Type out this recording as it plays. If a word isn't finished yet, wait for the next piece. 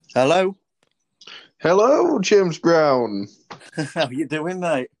Hello. Hello, James Brown. How you doing,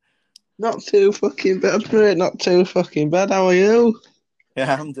 mate? Not too fucking bad, mate. Not too fucking bad. How are you?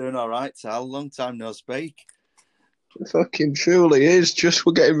 Yeah, I'm doing all right, Tal. Long time no speak. Fucking truly is. Just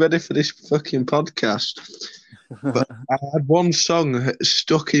we're getting ready for this fucking podcast. But I had one song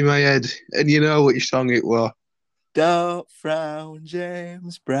stuck in my head, and you know which song it was. Don't frown,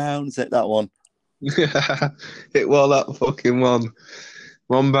 James Brown. Is it that one? It was that fucking one.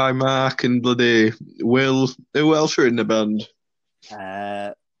 One by Mark and bloody Will. Who else are in the band?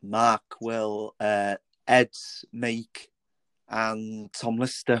 Mark, Will, Ed, Meek, and Tom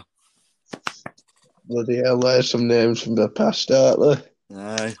Lister. Bloody hell, there's some names from the past, aren't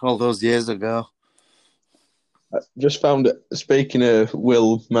All those years ago. there? Just found it. Speaking of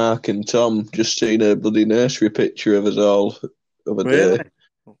Will, Mark, and Tom, just seen a bloody nursery picture of us all the other day.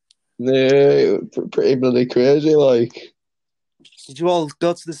 Really? Yeah, pretty bloody crazy, like. Did you all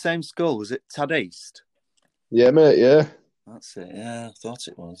go to the same school? Was it Tad East? Yeah, mate, yeah. That's it. Yeah, I thought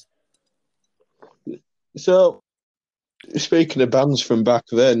it was. So, speaking of bands from back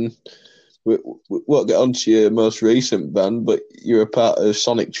then, we won't get on to your most recent band, but you were part of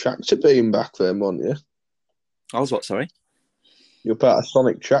Sonic Tractor Beam back then, weren't you? I was what? Sorry. You were part of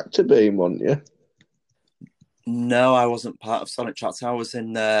Sonic Tractor Beam, weren't you? No, I wasn't part of Sonic Tracks. I was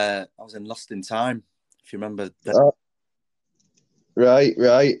in Lost in Time. If you remember that. Oh, right,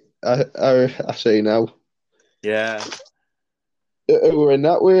 right. I see now. Yeah. Who were in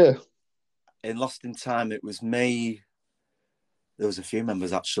that way? In Lost in Time, it was me. There was a few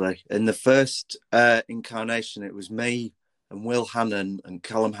members actually. In the first incarnation, it was me and Will Hannon and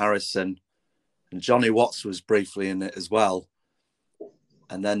Callum Harrison, and Johnny Watts was briefly in it as well.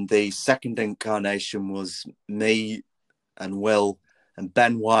 And then the second incarnation was me and Will and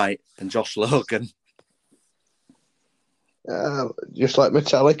Ben White and Josh Logan. Just like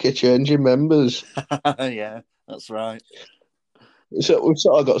Metallica changing members. Yeah, that's right. So we've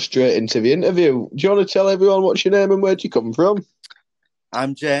sort of got straight into the interview. Do you want to tell everyone what's your name and where do you come from?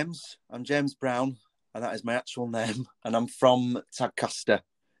 I'm James. I'm James Brown, and that is my actual name. And I'm from Tadcaster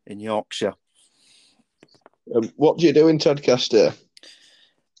in Yorkshire. What do you do in Tadcaster?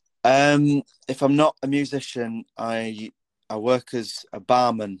 If I'm not a musician, I work as a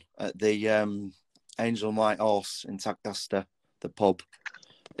barman at the Angel and White Horse in Tadcaster, the pub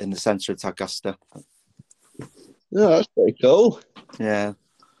in the centre of Tadcaster. Oh, that's pretty cool. Yeah.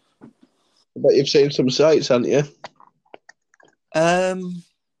 I bet you've seen some sights, haven't you?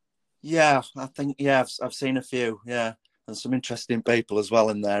 Yeah, I think I've seen a few. Yeah, and some interesting people as well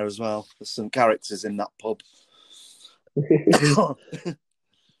in there as well. There's some characters in that pub.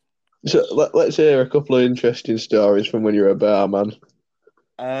 So let's hear a couple of interesting stories from when you were a barman.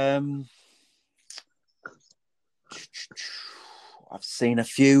 um, I've seen a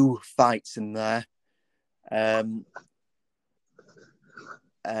few fights in there.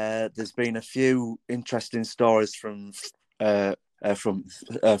 There's been a few interesting stories from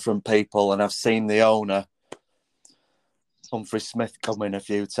people, and I've seen the owner Humphrey Smith come in a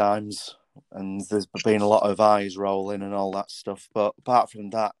few times, and there's been a lot of eyes rolling and all that stuff. But apart from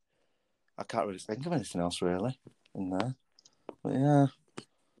that, I can't really think of anything else really in there. But yeah.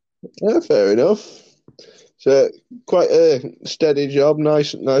 Yeah, fair enough. So quite a steady job,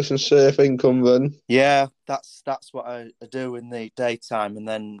 nice and safe income then. Yeah, that's what I do in the daytime, and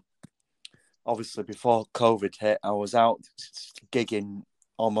then obviously before COVID hit, I was out gigging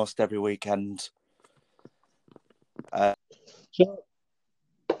almost every weekend. So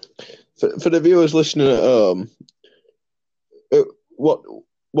for the viewers listening at home, uh, what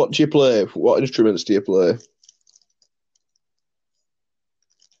what do you play? What instruments do you play?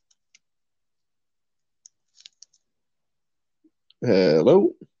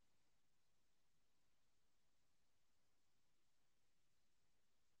 Hello,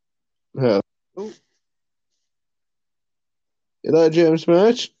 hello. You there, James,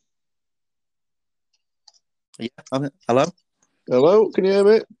 mate? Yeah, hello, Hello, can you hear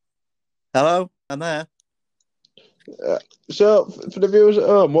me? hello, I'm there. Uh, so for the viewers at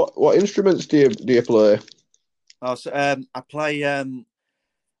home, what instruments do you play? Oh, so, I play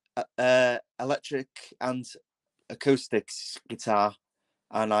electric and acoustics guitar,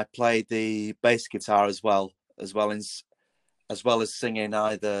 and I play the bass guitar as well as singing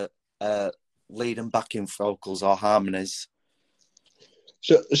either lead and backing vocals or harmonies.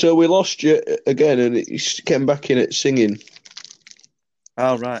 So we lost you again, and you came back in at singing.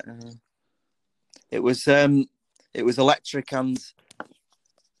 Oh right, it was electric and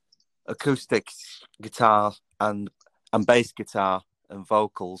acoustic guitar and bass guitar and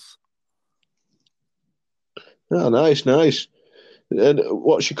vocals. Oh, nice, nice. And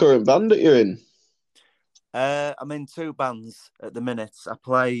what's your current band that you're in? I'm in two bands at the minute. I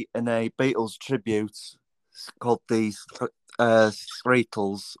play in a Beatles tribute called the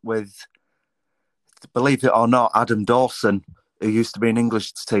Threetles with, believe it or not, Adam Dawson, who used to be an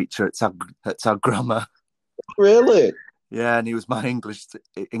English teacher at Tag Grammar. Really? Yeah, and he was my English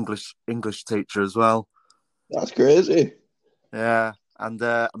teacher as well. That's crazy. Yeah, and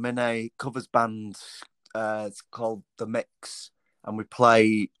I'm in a covers band. It's called The Mix, and we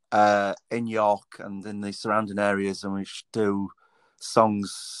play in York and in the surrounding areas, and we do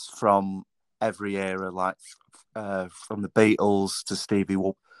songs from every era, like from the Beatles to Stevie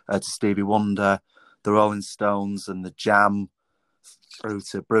Wonder, the Rolling Stones, and the Jam, through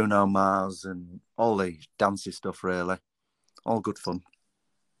to Bruno Mars, and all the dancey stuff. Really, all good fun.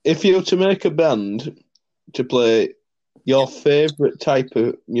 If you were to make a band to play your favourite type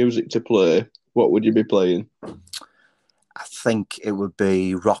of music to play, what would you be playing? I think it would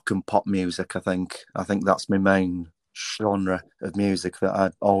be rock and pop music. I think that's my main genre of music that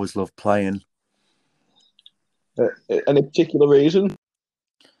I always love playing. Any particular reason?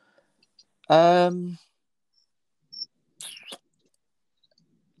 I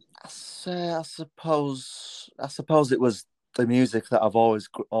suppose it was the music that I've always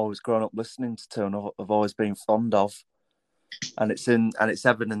grown up listening to, and I've always been fond of, and it's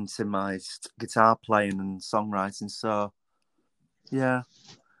evident in my guitar playing and songwriting. So, yeah,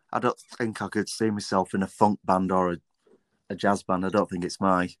 I don't think I could see myself in a funk band or a jazz band. I don't think it's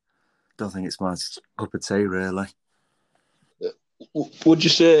my cup of tea, really. Would you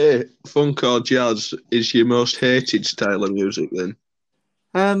say funk or jazz is your most hated style of music then?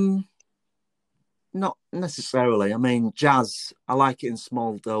 Not necessarily. I mean, jazz, I like it in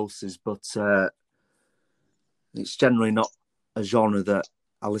small doses, but it's generally not a genre that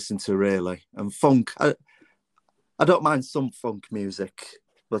I listen to, really. And funk, I don't mind some funk music,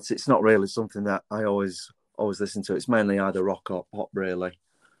 but it's not really something that I always listen to. It's mainly either rock or pop, really,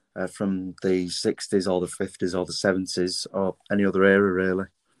 from the 60s or the 50s or the 70s or any other era, really.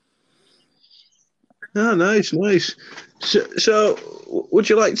 Oh, nice, nice. So, would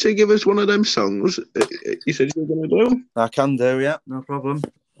you like to give us one of them songs you said you were going to do? I can do, yeah, no problem.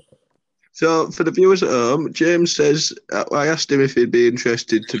 So, for the viewers at home, James says, I asked him if he'd be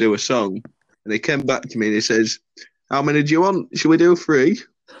interested to do a song, and he came back to me and he says, how many do you want? Should we do 3?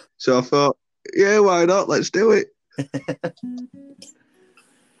 So I thought, yeah, why not? Let's do it.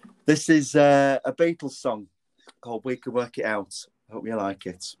 This is a Beatles song called We Can Work It Out. Hope you like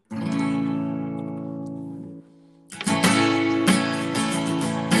it.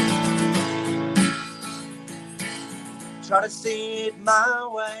 Try to see it my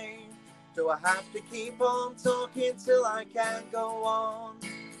way. Do I have to keep on talking till I can't go on?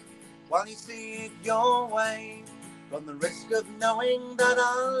 While you see it your way, run the risk of knowing that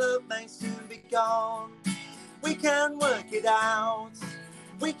our love may soon be gone. We can work it out.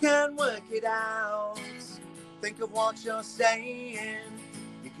 We can work it out. Think of what you're saying.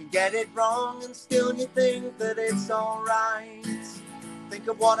 You can get it wrong and still you think that it's alright. Think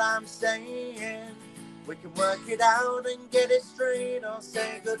of what I'm saying. We can work it out and get it straight or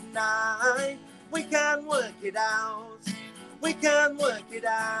say goodnight. We can work it out. We can work it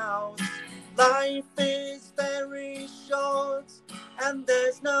out. Life is very short and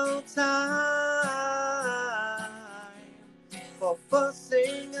there's no time for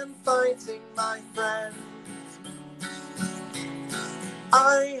fussing and fighting, my friend.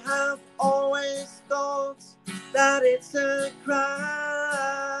 I have always thought that it's a crime.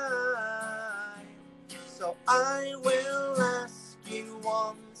 So I will ask you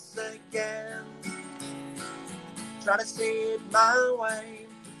once again. Try to see it my way.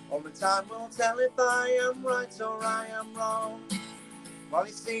 Only time will tell if I am right or I am wrong. While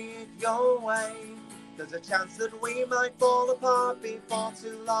you see it your way, there's a chance that we might fall apart before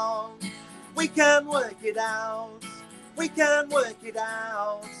too long. We can work it out. We can work it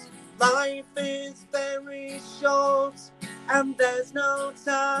out. Life is very short and there's no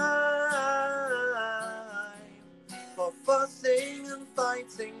time for fussing and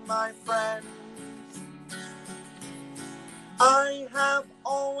fighting, my friend. I have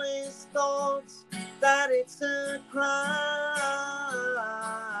always thought that it's a crime.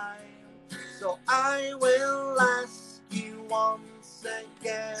 So I will ask you once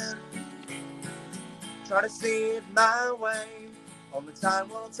again. Try to see it my way. Only time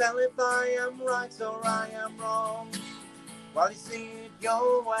will tell if I am right or I am wrong. While you see it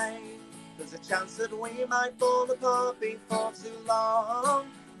your way, there's a chance that we might fall apart before too long.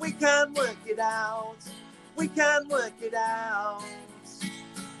 We can work it out. We can work it out.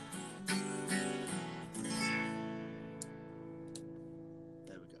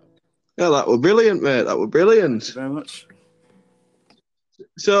 Yeah, that were brilliant, mate. That were Thank you brilliant. very much.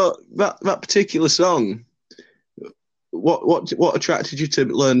 So that particular song, what attracted you to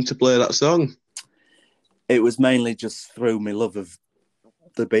learn to play that song? It was mainly just through my love of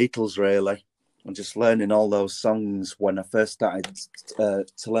the Beatles, really, and just learning all those songs when I first started to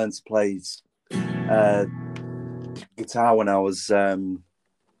learn to play uh, guitar when I was 10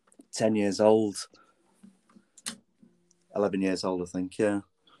 years old, 11 years old, I think. Yeah.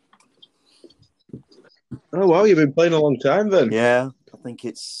 Oh wow, you've been playing a long time then. Yeah, I think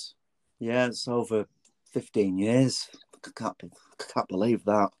it's over 15 years. I can't believe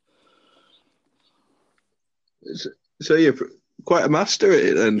that. So you're quite a master at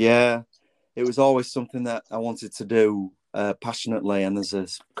it then. Yeah, it was always something that I wanted to do passionately, and as a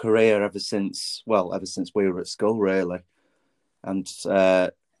career ever since we were at school, really. And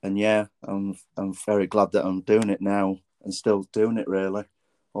yeah, I'm very glad that I'm doing it now and still doing it, really,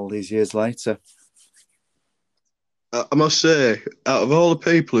 all these years later. I must say, out of all the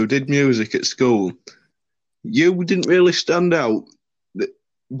people who did music at school, you didn't really stand out,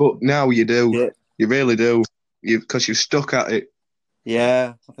 but now you do. Yeah. You really do. Because you've stuck at it.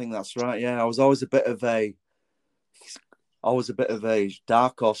 Yeah, I think that's right. Yeah, I was always a bit of a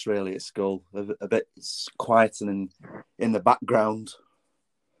dark horse, really, at school. A bit quiet and in the background.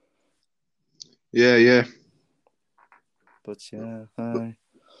 Yeah. But yeah.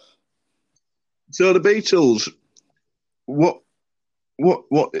 So the Beatles, what's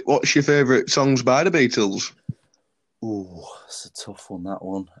your favourite songs by the Beatles? Ooh, it's a tough one, that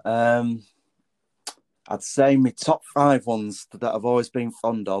one. I'd say my top 5 ones that I've always been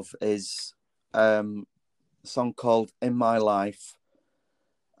fond of is a song called In My Life,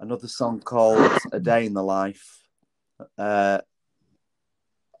 another song called A Day in the Life. As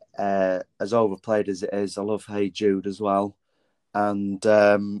overplayed as it is, I love Hey Jude as well. And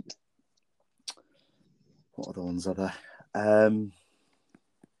what other ones are there?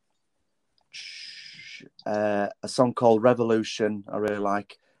 A song called Revolution, I really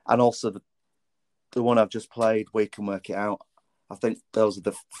like. And also the one I've just played, We Can Work It Out. I think those are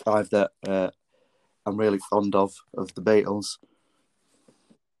the 5 that I'm really fond of the Beatles.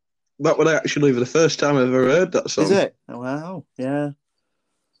 That was actually the first time I've ever heard that song. Is it? Oh, wow, yeah.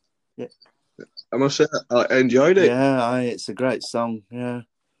 I must say, I enjoyed it. Yeah, it's a great song, yeah.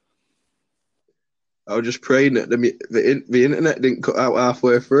 I was just praying that the internet didn't cut out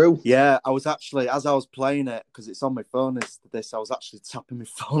halfway through. Yeah, I was actually, as I was playing it, because it's on my phone, I was actually tapping my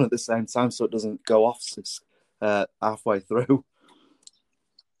phone at the same time so it doesn't go off halfway through.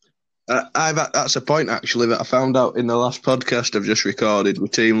 That's a point, actually, that I found out in the last podcast I've just recorded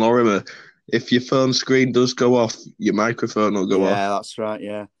with Team Lorimer. If your phone screen does go off, your microphone will go off. Yeah, that's right,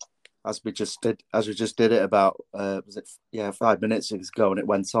 yeah. As we just did it about 5 minutes ago, and it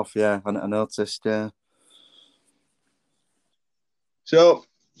went off. Yeah, I noticed. Yeah. So,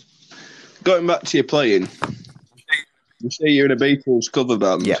 going back to your playing, you say you're in a Beatles cover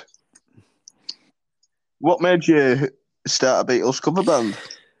band. Yeah. What made you start a Beatles cover band?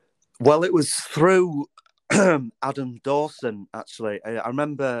 Well, it was through Adam Dawson. Actually, I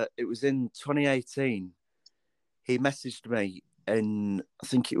remember it was in 2018. He messaged me in, I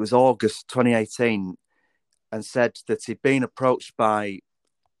think it was August 2018, and said that he'd been approached by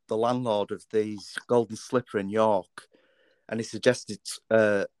the landlord of the Golden Slipper in York, and he suggested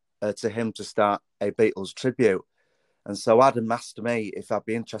to him to start a Beatles tribute. And so Adam asked me if I'd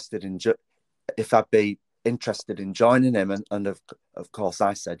be interested in joining him, and of course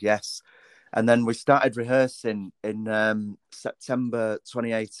I said yes. And then we started rehearsing in September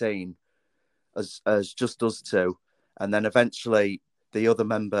 2018 as just us two, and then eventually the other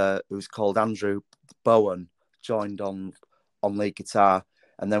member, who's called Andrew Bowen, joined on lead guitar,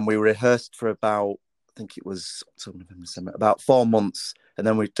 and then we rehearsed for about, I think it was about 4 months, and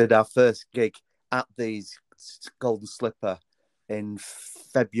then we did our first gig at the Golden Slipper in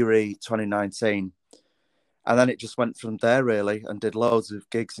February 2019, and then it just went from there, really, and did loads of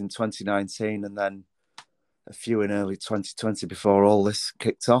gigs in 2019, and then a few in early 2020 before all this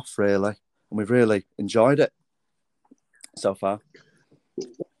kicked off, really, and we've really enjoyed it so far.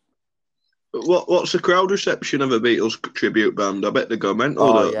 What's the crowd reception of a Beatles tribute band? I bet they go mental.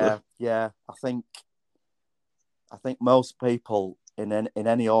 Oh yeah. I think most people in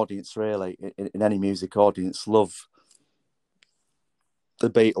any audience, really, in any music audience, love the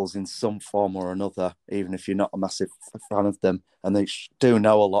Beatles in some form or another, even if you're not a massive fan of them. And they do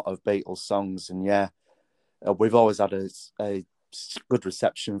know a lot of Beatles songs. And yeah, we've always had a good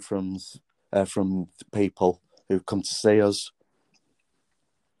reception from people who come to see us.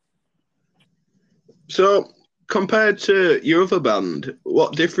 So, compared to your other band,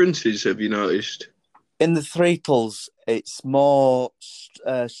 what differences have you noticed? In the Threetles, it's more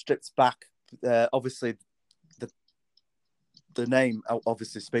stripped back. Obviously, the name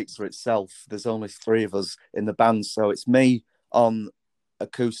obviously speaks for itself. There's only three of us in the band, so it's me on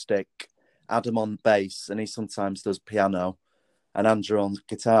acoustic, Adam on bass, and he sometimes does piano, and Andrew on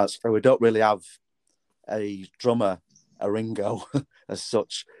guitars. So we don't really have a drummer, a Ringo, as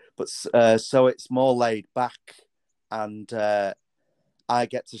such. But so it's more laid back, and I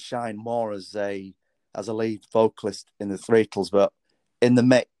get to shine more as a lead vocalist in the Threetles. But in the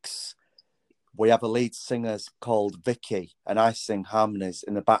mix, we have a lead singer called Vicky, and I sing harmonies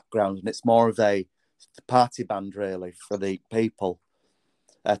in the background, and it's more of a party band really for the people.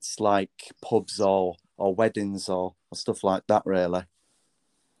 It's like pubs or weddings or stuff like that, really.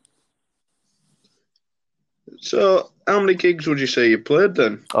 So, how many gigs would you say you played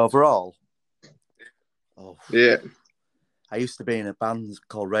then? Overall, Yeah. I used to be in a band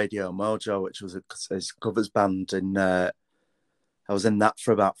called Radio Mojo, which was a covers band, and I was in that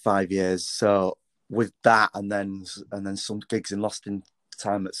for about 5 years. So with that, and then some gigs in Lost in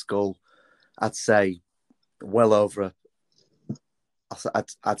Time at school, I'd say well over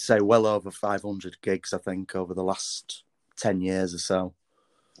 500 gigs, I think, over the last 10 years or so.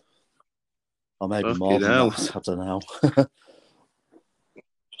 Or maybe more than that. I don't know.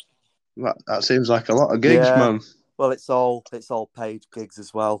 That seems like a lot of gigs, man. Well, it's all paid gigs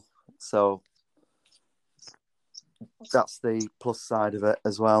as well. So that's the plus side of it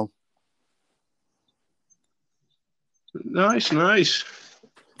as well. Nice.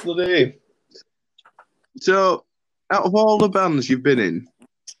 Bloody. So, out of all the bands you've been in,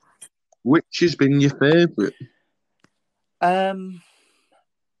 which has been your favourite?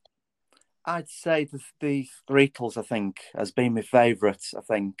 I'd say the Threetles, I think, has been my favourite, I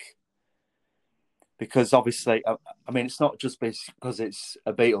think. Because obviously, I mean, it's not just because it's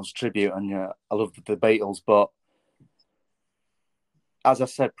a Beatles tribute and I love the Beatles, but as I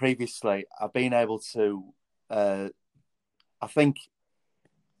said previously, I've been able to, I think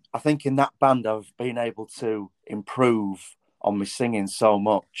in that band, I've been able to improve on my singing so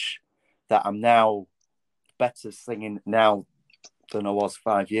much that I'm now better singing now than I was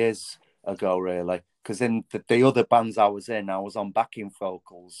 5 years ago, really. Because in the other bands I was on backing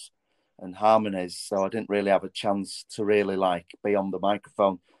vocals and harmonies, so I didn't really have a chance to really be on the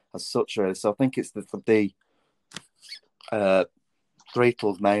microphone as such, really. So I think it's the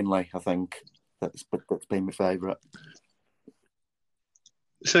Threetles mainly, I think, that's been my favourite.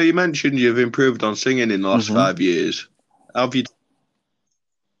 So you mentioned you've improved on singing in the last 5 years. Have you?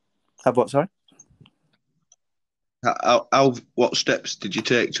 Have what, sorry? What steps did you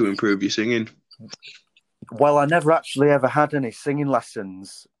take to improve your singing? Well, I never actually ever had any singing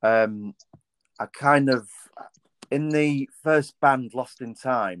lessons. I kind of, in the first band, Lost in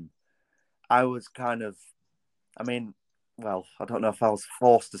Time, I was kind of, I mean, well, I don't know if I was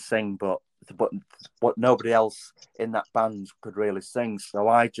forced to sing, but nobody else in that band could really sing. So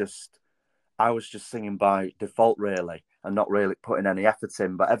I was just singing by default, really, and not really putting any effort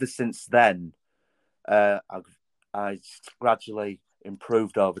in. But ever since then, I gradually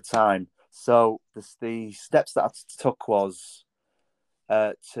improved over time. So the steps that I took was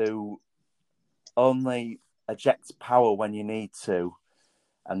to only eject power when you need to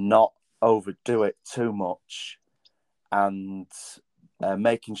and not overdo it too much, and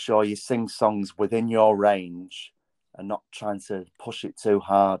making sure you sing songs within your range and not trying to push it too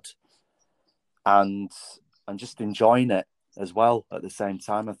hard, and just enjoying it as well at the same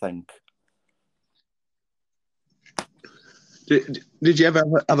time, I think. Did you ever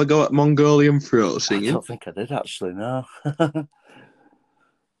have a go at Mongolian throat singing? I don't think I did, actually, no.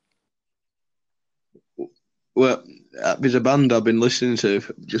 Well, there's a band I've been listening to,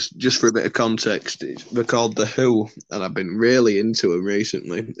 just for a bit of context. They're called The Who, and I've been really into them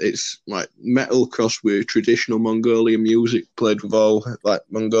recently. It's like metal crossed with traditional Mongolian music, played with all like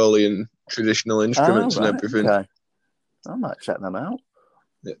Mongolian traditional instruments and everything. Okay. I might check them out.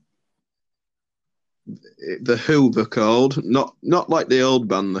 The Who, they're called, not like the old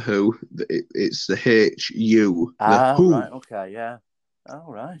band The Who. It's the HU. The Who. Right, okay, yeah.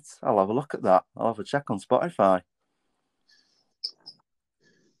 All right, I'll have a look at that. I'll have a check on Spotify.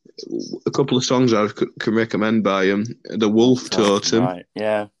 A couple of songs I can recommend by them: The Wolf Totem. Right,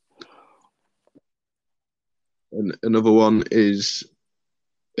 yeah. And another one is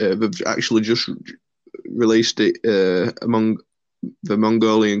they've actually just released it among the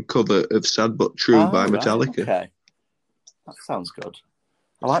Mongolian cover of Sad But True by Metallica. Okay. That sounds good.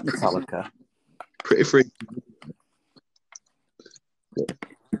 I like Metallica. Pretty free.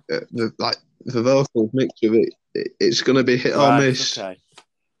 the vocals mix of it, it's going to be hit or Right. miss. Okay.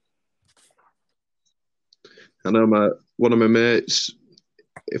 I know one of my mates,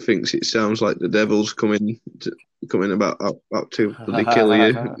 he thinks it sounds like the devil's coming about to bloody kill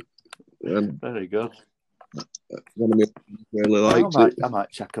you. And Very good. one of my really liked I it. might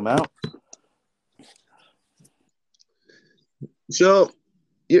check them out. So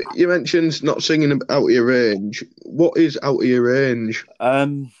you mentioned not singing out of your range. What is out of your range?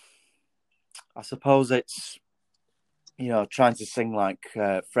 I suppose it's, trying to sing like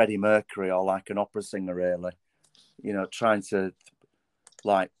Freddie Mercury or like an opera singer, really. Trying to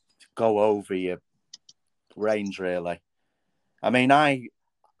like go over your range, really. I mean, I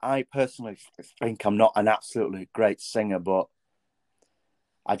personally think I'm not an absolutely great singer, but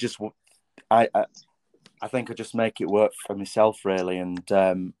I just I think I just make it work for myself, really,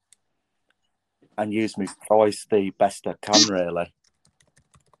 and use my voice the best I can, really.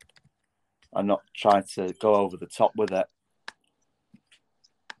 I'm not trying to go over the top with it,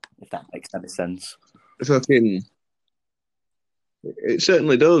 if that makes any sense. Fucking, it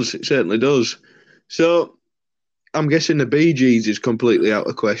certainly does. It certainly does. So I'm guessing the Bee Gees is completely out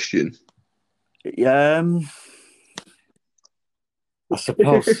of question. I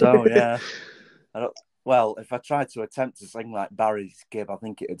suppose so. Yeah. Well, if I tried to attempt to sing like Barry Gibb, I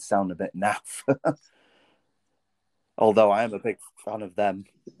think it'd sound a bit naff. Although I am a big fan of them.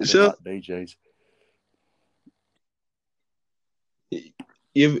 I do like the Bee Gees.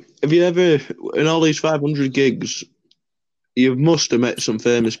 Have you ever, in all these 500 gigs, you must have met some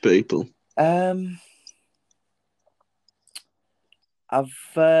famous people? I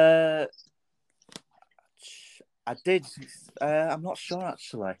did. I'm not sure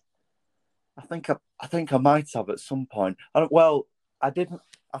actually. I think I might have at some point. I didn't.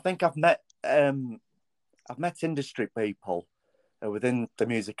 I think I've met industry people within the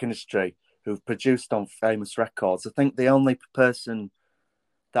music industry who've produced on famous records. I think the only person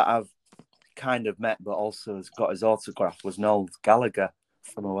that I've kind of met but also has got his autograph was Noel Gallagher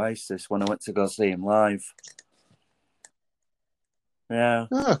from Oasis when I went to go see him live. Yeah.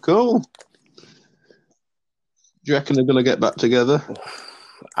 Ah, cool. Do you reckon they're going to get back together?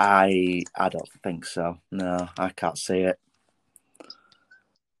 I don't think so. No, I can't see it.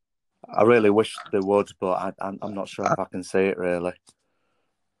 I really wish they would, but I'm not sure if I can see it, really.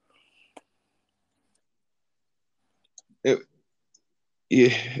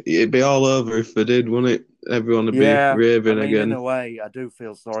 It'd be all over if they did, wouldn't it? Everyone would be raving again. In a way, I do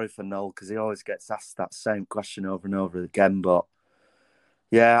feel sorry for Noel because he always gets asked that same question over and over again. But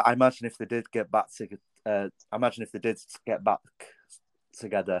yeah, I imagine if they did get back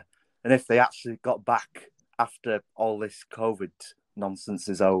together, and if they actually got back after all this COVID nonsense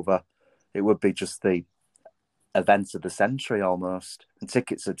is over, it would be just the event of the century almost, and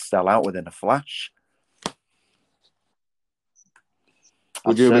tickets would sell out within a flash.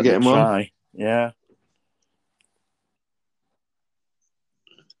 Would you ever get him on? Yeah.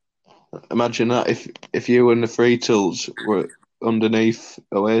 Imagine that if you and the Free Tools were underneath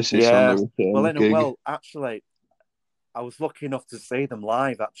Oasis on the return gig. Well, actually, I was lucky enough to see them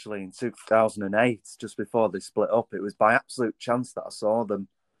live actually in 2008, just before they split up. It was by absolute chance that I saw them.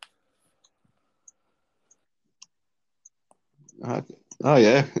 Oh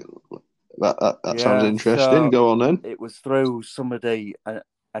yeah, that sounds interesting. Go on then. It was through somebody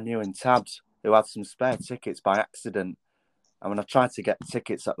I knew in Tabs who had some spare tickets by accident. And when I tried to get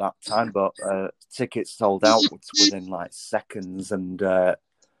tickets at that time, but tickets sold out within like seconds, and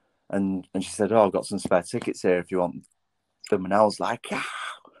she said, "Oh, I've got some spare tickets here if you want them." And I was like,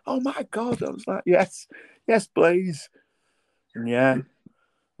 "Oh my god!" I was like, "Yes, please." And yeah,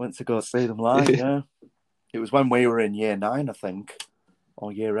 went to go see them live. Yeah, it was when we were in year 9, I think,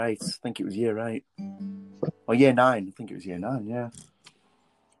 or year 8. I think it was year 8 or year 9. I think it was year 9. Yeah.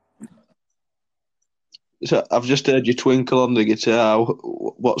 So I've just heard you twinkle on the guitar.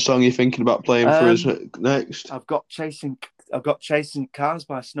 What song are you thinking about playing for us next? I've got Chasing Cars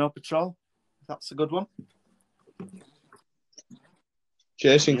by Snow Patrol. That's a good one.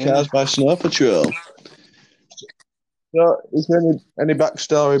 Chasing Cars by Snow Patrol. So, is there any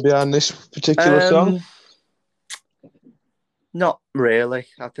backstory behind this particular song? Not really.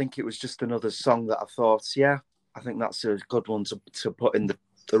 I think it was just another song that I thought, I think that's a good one to put in the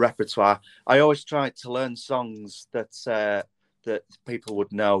repertoire. I always try to learn songs that people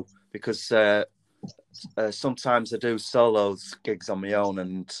would know, because sometimes I do solos gigs on my own,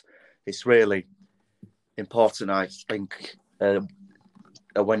 and it's really important, I think,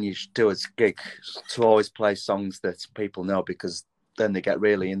 when you do a gig, to always play songs that people know, because then they get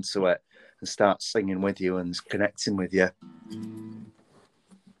really into it and start singing with you and connecting with you.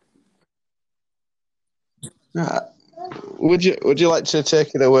 Right. Would you like to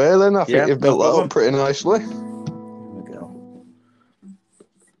take it away then? I think Yeah, you've no built that problem. up pretty nicely. Here we go.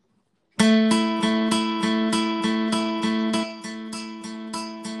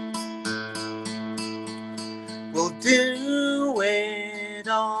 We'll do it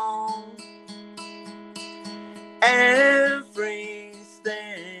all. Everything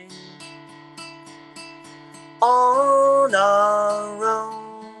on our own.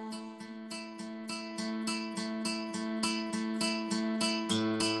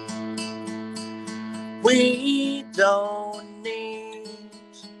 We don't need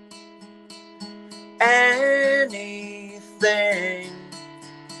anything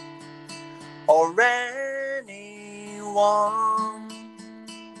or anyone.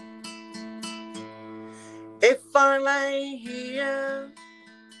 If I lay here,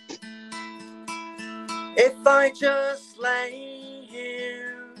 if I just lay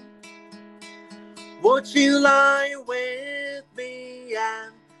here, would you lie with me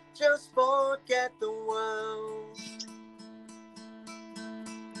and just forget the world?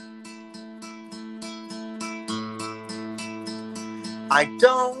 I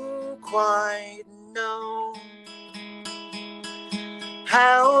don't quite know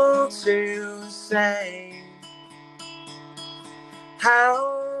how to say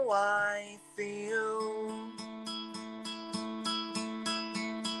how I feel.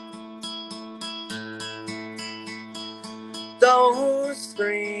 Those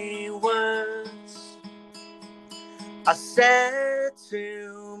three words I said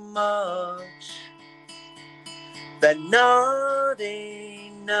too much. They're not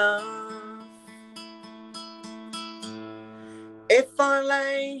enough. If I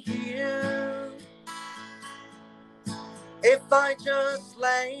lay here, if I just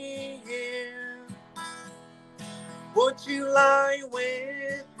lay here, would you lie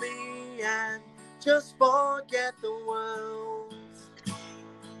with me and just forget the world?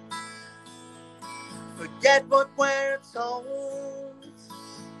 Forget what we're told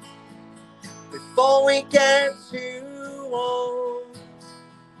before we get too old.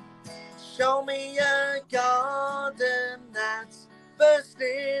 Show me a garden that's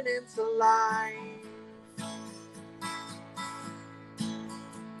bursting into life.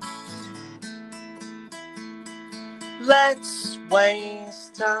 Let's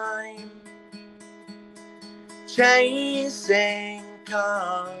waste time chasing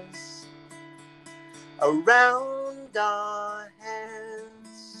cars around our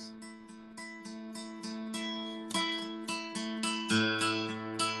heads.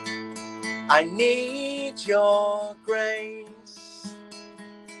 I need your grace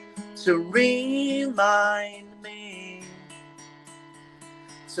to remind me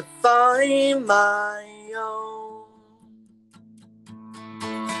to find my own.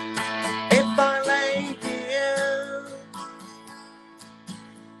 If I lay here,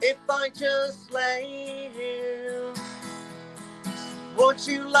 if I just lay here, won't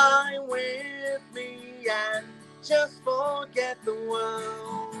you lie with me and just forget the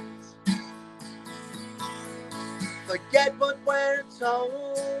world? Forget what we're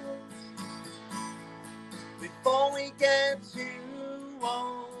told before we get too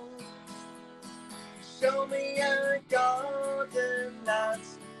old. Show me a garden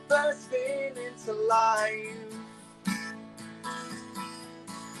that's bursting into life.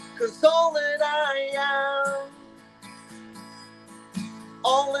 'Cause all that I am,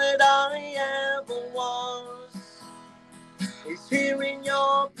 all that I ever was, is here in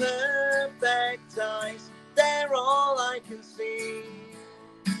your perfect eyes. They're all I can see.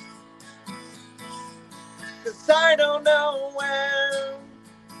 'Cause I don't know when,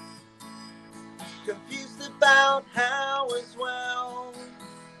 confused about how as well.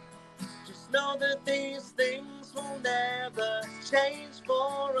 Just know that these things will never change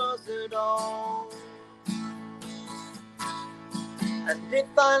for us at all. And if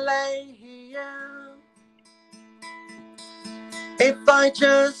I lay here, if I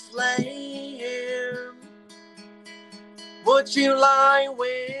just lay here, would you lie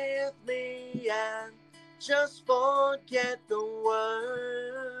with me and just forget the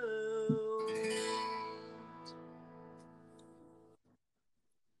world?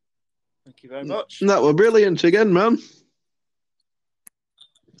 Thank you very much. That were brilliant again, man.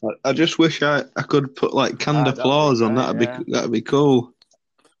 I just wish I could put like canned applause on that. That'd be cool.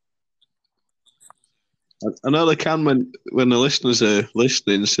 I know they can when the listeners are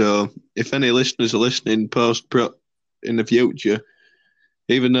listening. So if any listeners are listening post-pro in the future,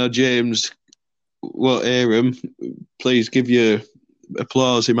 even though James won't hear him, please give you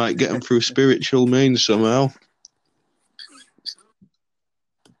applause. He might get them through spiritual means somehow.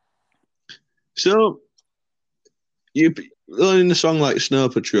 So you learning a song like Snow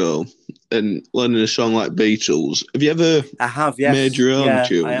Patrol and learning a song like Beatles. Have you ever I have, made yes, your own yeah,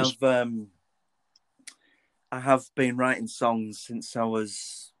 tunes? I have been writing songs since I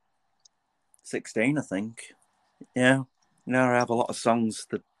was 16, I think. Yeah, I have a lot of songs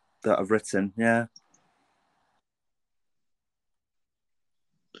that I've written. Yeah.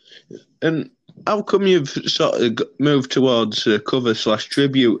 And how come you've sort of moved towards cover slash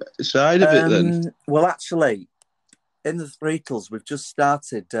tribute side of it then? Well, actually, in the Beatles, we've just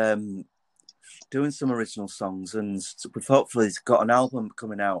started doing some original songs, and we've hopefully got an album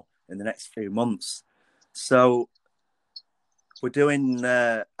coming out in the next few months. So we're doing.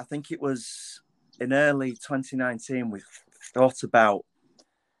 I think it was in early 2019. We thought about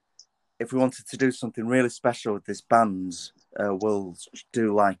if we wanted to do something really special with this band, we'll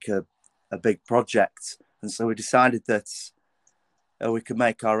do like a big project. And so we decided that we could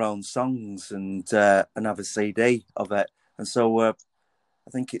make our own songs and have a CD of it. And so I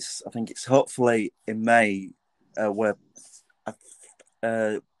think it's hopefully in May. Where uh,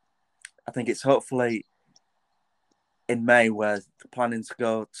 I think it's hopefully in May we're planning to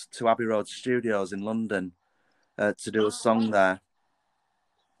go to Abbey Road Studios in London to do a song there.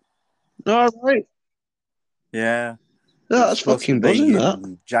 All right. Yeah, it was That's supposed to fucking buzzing, be that.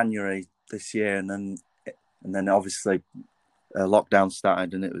 in January this year, and then obviously lockdown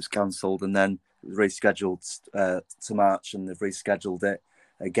started and it was cancelled, and then it was rescheduled to March, and they've rescheduled it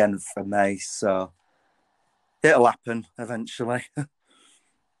again for May. So it'll happen eventually.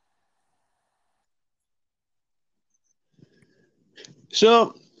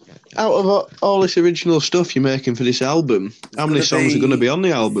 So, out of all this original stuff you're making for this album, There's how going many to songs are going to be be on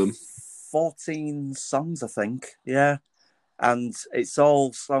the album? 14 songs, I think. Yeah. And it's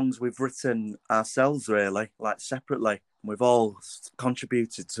all songs we've written ourselves, really, like separately. We've all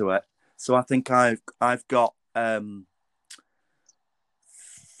contributed to it. So I think I've got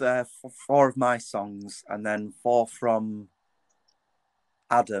four of my songs, and then four from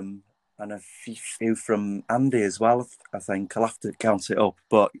Adam, and a few from Andy as well. I think I'll have to count it up,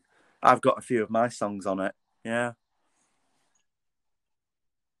 but I've got a few of my songs on it. Yeah.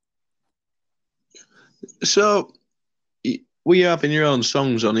 So, we having your own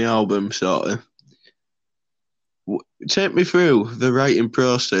songs on the album, sort of. Take me through the writing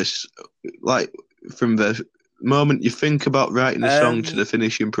process, like from the moment you think about writing a song to Um, the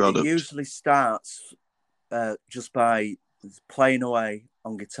finishing it product. usually starts just by playing away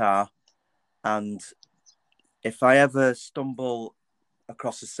on guitar, and if I ever stumble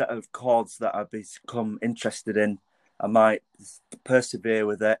across a set of chords that I become interested in, I might persevere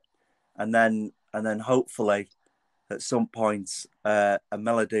with it, and then hopefully at some point a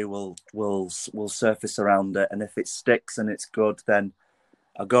melody will surface around it, and if it sticks and it's good, then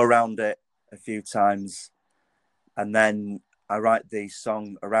I go around it a few times, and then I write the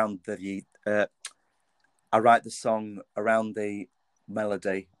song around the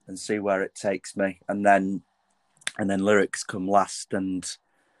melody and see where it takes me, and then lyrics come last. And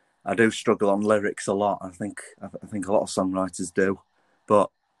I do struggle on lyrics a lot. I think a lot of songwriters do, but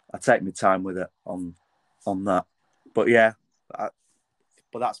I take my time with it on that. But yeah, but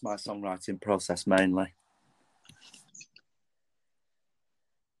that's my songwriting process mainly.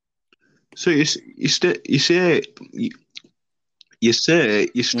 So you say you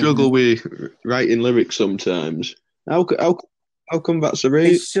Mm-hmm. struggle with writing lyrics sometimes. How come that's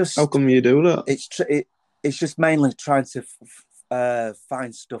It's how just come you do that? it's just mainly trying to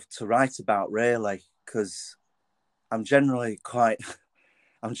find stuff to write about, really, because I'm generally quite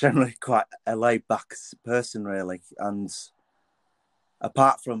I'm generally quite a laid back person, really, and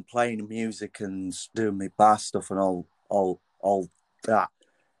apart from playing music and doing my bar stuff and all that,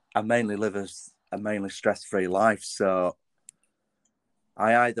 I mainly live a mainly stress free life. So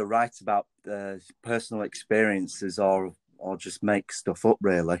I either write about personal experiences or just make stuff up,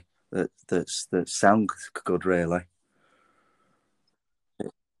 really, that sound good, really.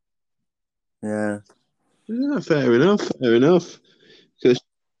 Yeah. Yeah, fair enough. Fair enough. Because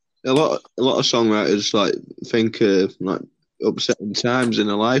a lot of songwriters like think like upsetting times in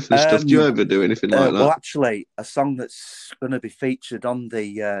their life and stuff. Do you Um. ever do anything like Well, that? actually, a song that's going to be featured on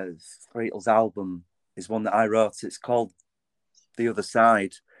the Beatles album is one that I wrote. It's called "The Other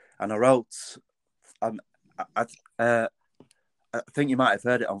Side," and I wrote. Um, I, uh, I think you might have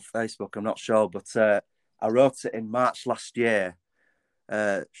heard it on Facebook. I'm not sure, but I wrote it in March last year,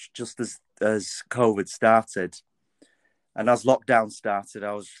 just as COVID started, and as lockdown started,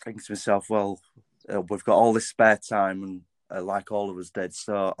 I was thinking to myself, well, we've got all this spare time, and like all of us did,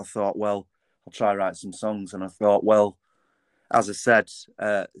 so I thought, well, I'll try write some songs, and I thought, well, as I said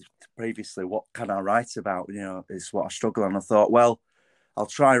previously, what can I write about? Is what I struggle on. I thought, well, I'll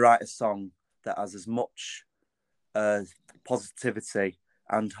try write a song that has as much positivity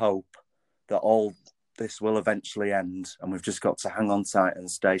and hope that all this will eventually end, and we've just got to hang on tight and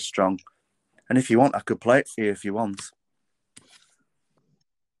stay strong. And if you want, I could play it for you if you want.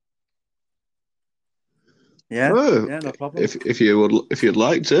 Yeah, yeah, no problem. If you'd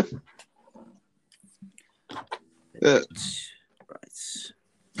like to. Right.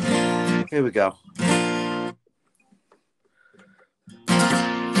 Here we go.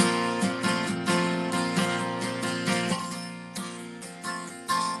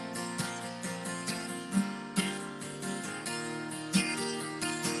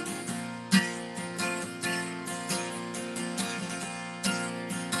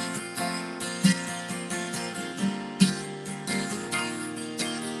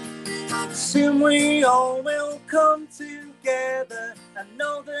 Soon we all will come together. I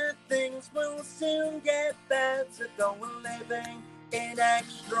know that things will soon get better. Though we're living in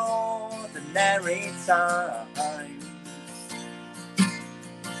extraordinary times,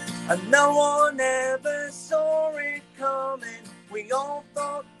 and no one ever saw it coming. We all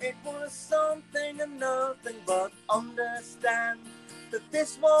thought it was something and nothing, but understand that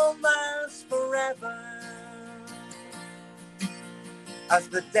this won't last forever. As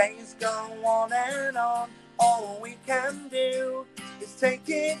the days go on and on, all we can do is take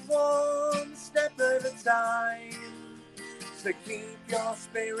it one step at a time. So keep your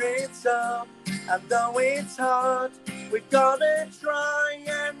spirits up, and though it's hard, we've gotta try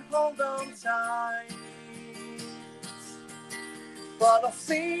and hold on tight. But I'll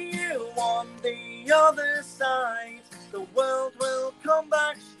see you on the other side. The world will come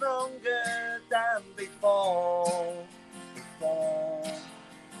back stronger than before.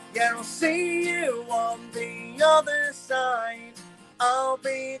 Yeah, I'll see you on the other side. I'll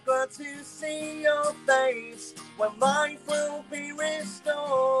be glad to see your face when life will be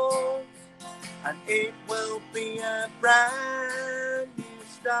restored, and it will be a brand new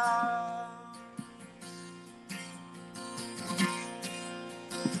start.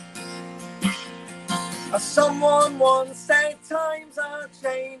 As someone once said, times are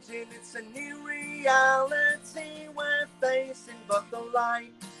changing. It's a new reality we're facing, but the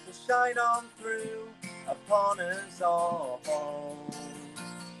light will shine on through upon us all.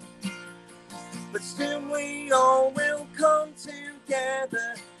 But soon we all will come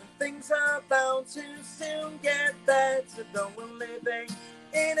together, and things are bound to soon get better. Though we're living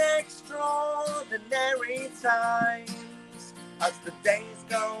in extraordinary times, as the days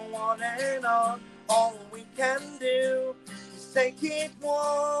go on and on, all we can do is take it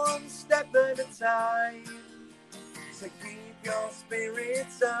one step at a time. So keep your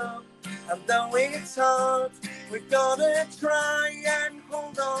spirits up, and though it's hard, we've gotta try and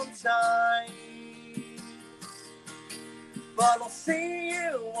hold on tight. But I'll see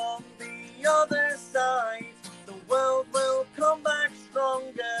you on the other side. The world will come back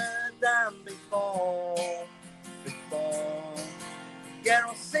stronger than before. Yeah,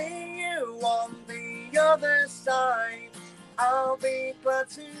 I'll see you on the other side. I'll be glad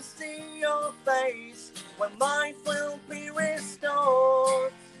to see your face when life will be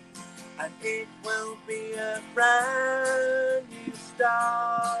restored, and it will be a brand new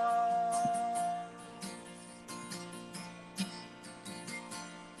start.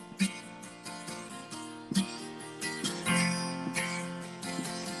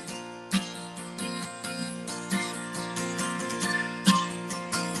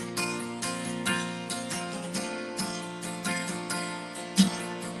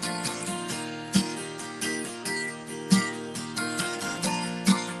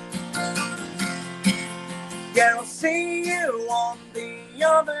 Yeah, I'll see you on the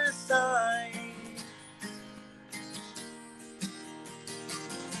other side.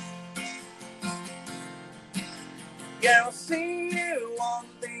 Yeah, I'll see you on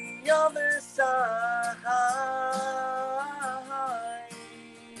the other side.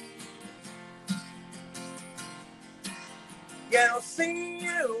 Yeah, I'll see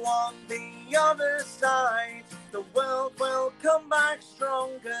you on the other side. The world will come back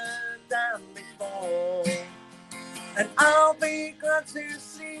stronger than before, and I'll be glad to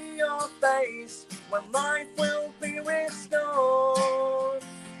see your face when life will be restored,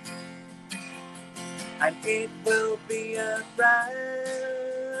 and it will be a brand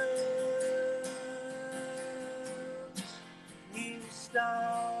new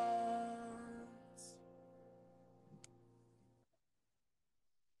start.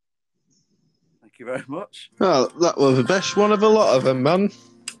 Thank you very much. Oh, that was the best one of a lot of them, man.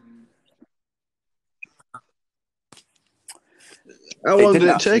 How It long didn't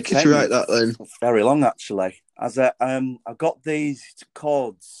did it actually take you to take me write that then? very long, actually. As I got these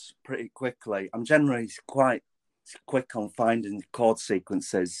chords pretty quickly. I'm generally quite quick on finding chord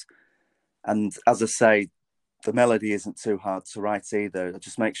sequences, and as I say, the melody isn't too hard to write either. I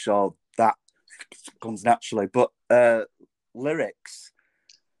just make sure that comes naturally. But lyrics,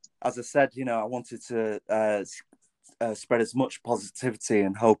 as I said, I wanted to spread as much positivity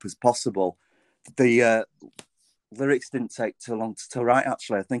and hope as possible. The lyrics didn't take too long to write.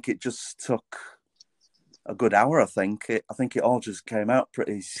 Actually, I think it just took a good hour. I think it all just came out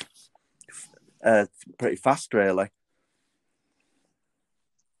pretty fast, really.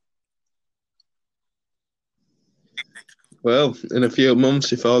 Well, in a few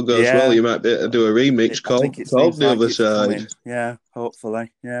months, if all goes well, Yeah, you might be able to do a remix I think called it seems The like Other it's Side. coming. Yeah,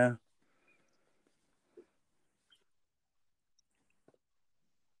 hopefully. Yeah.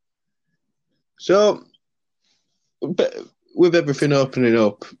 So, but with everything opening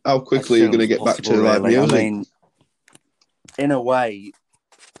up, how As quickly are you soon going to as get back possible, to live really. I music? mean, in a way,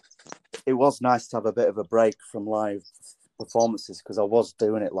 it was nice to have a bit of a break from live performances because I was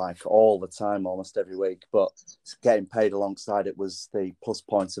doing it like all the time, almost every week. But getting paid alongside it was the plus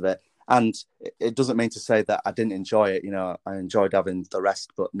point of it. And it doesn't mean to say that I didn't enjoy it. I enjoyed having the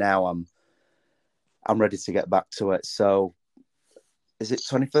rest, but now I'm ready to get back to it. So is it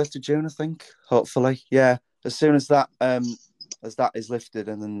 21st of June? I think. Hopefully, yeah. As soon as that is lifted,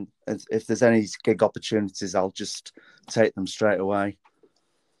 and then if there's any gig opportunities, I'll just take them straight away.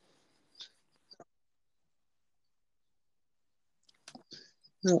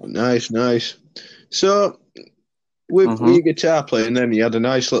 Oh, nice. So, with your guitar playing, then you had a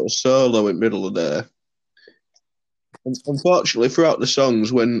nice little solo in the middle of there. And unfortunately, throughout the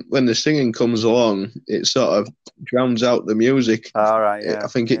songs, when the singing comes along, it sort of drowns out the music. All right, I yeah,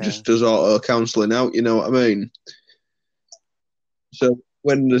 think it yeah. just does auto cancelling out. You know what I mean? So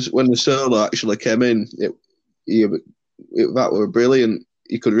when the solo actually came in, that were brilliant.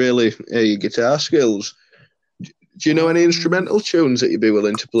 You could really hear your guitar skills. Do you know any instrumental tunes that you'd be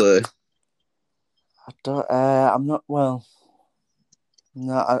willing to play? I don't. I'm not well.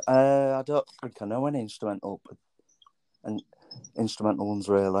 No, I don't think I know any and instrumental ones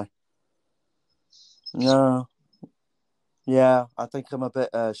really. No. Yeah, I think I'm a bit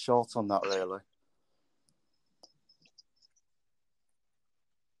short on that really.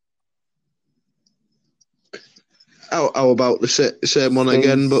 How about the same one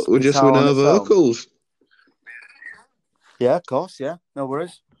again, but we're just guitar with on no its own. vocals? Yeah, of course. Yeah, no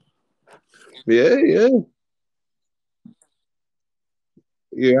worries. Yeah.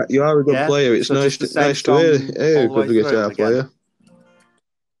 You are a good Yeah. player. It's So just the same nice to hear song a all the way good through guitar again. player.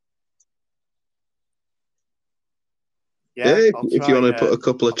 Yeah, Yeah, I'll if you try. want to put a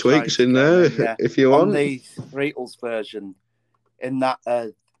couple of I'll try tweaks in getting there, in. Yeah, if you on want. the Beatles version, in that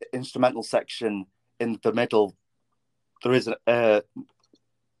instrumental section in the middle, there is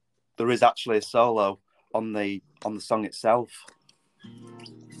actually a solo on the song itself.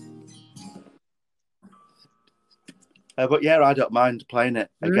 But yeah, I don't mind playing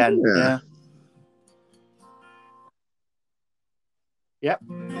it again. Yeah. Yep.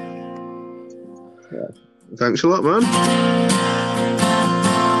 Thanks a lot, man.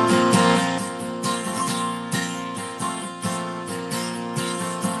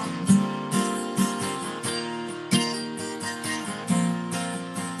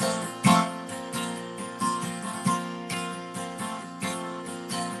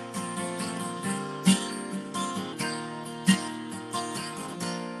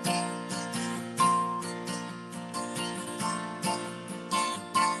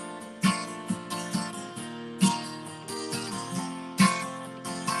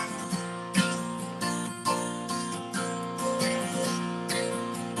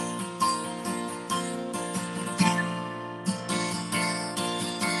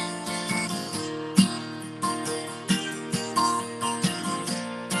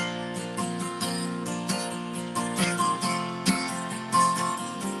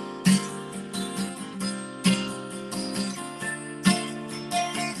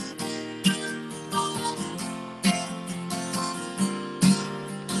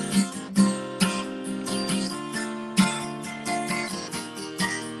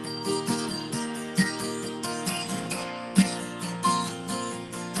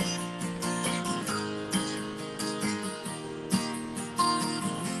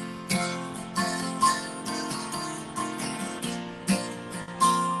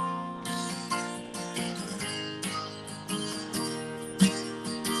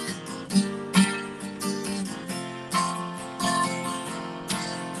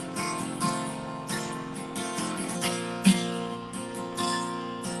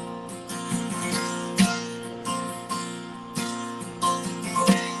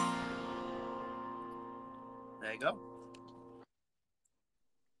 go.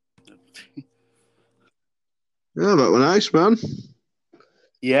 Yeah, that was nice, man.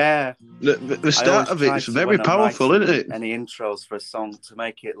 Yeah. The start of it's very powerful, isn't it? Any intros for a song to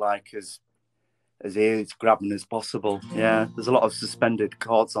make it like as ears grabbing as possible. Yeah, there's a lot of suspended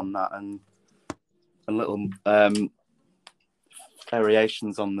chords on that and little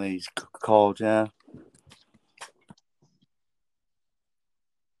variations on these chords. Yeah.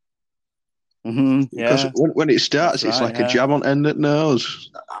 Mm-hmm, because when it starts, it's like a jam on end at nose.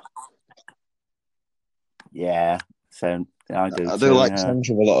 Yeah, so I do. I do like songs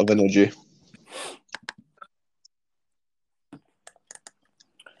with a lot of energy.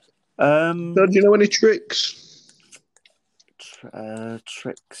 So do you know any tricks?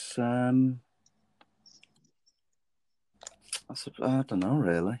 Tricks. I don't know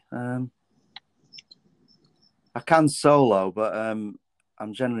really. I can solo, but I'm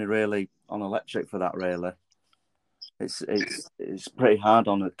generally really on electric for that. Really, it's pretty hard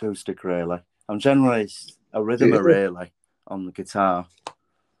on acoustic. Really, I'm generally a rhythmer really on the guitar.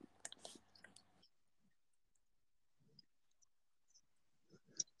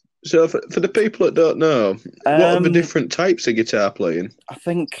 So for the people that don't know, what are the different types of guitar playing? I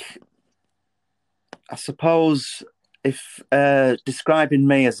suppose if describing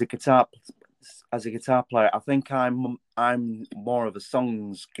me as a guitar player, I think I'm more of a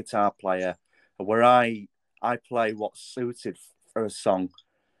songs guitar player, where I play what's suited for a song,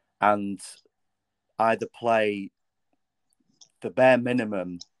 and either play the bare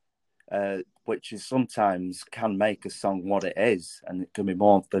minimum, which is sometimes can make a song what it is, and it can be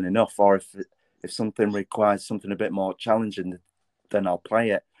more than enough. Or if something requires something a bit more challenging, then I'll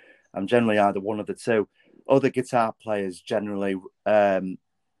play it. I'm generally either one of the two. Other guitar players generally playing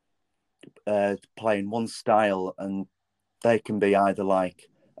one style, and they can be either like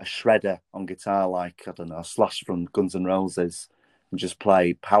a shredder on guitar, like, I don't know, Slash from Guns N' Roses, and just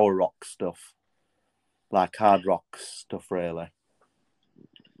play power rock stuff, like hard rock stuff, really.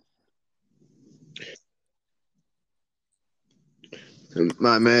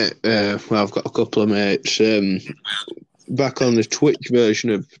 My mate, I've got a couple of mates. Back on the Twitch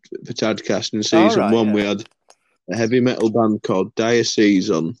version of Tadcast in season 1, we had a heavy metal band called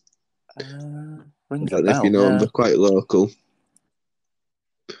Diocese on. I don't know if you know them, they're quite local.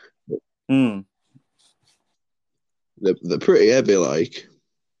 They're pretty heavy, like.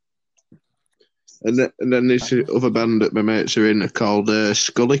 And then this other band that my mates are in are called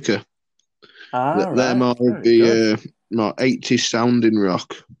Skulliker. They're more of the more 80s sounding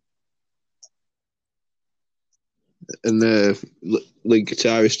rock. And the lead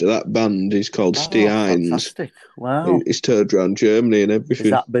guitarist of that band is called Steve Hines. Fantastic. Wow. He's toured around Germany and everything.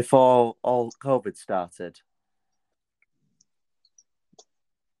 Is that before all COVID started?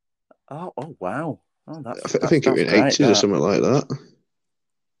 Oh wow. Oh, I think it was in the 80s or something like that.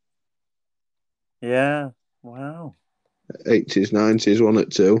 Yeah. Wow. 80s, 90s, wasn't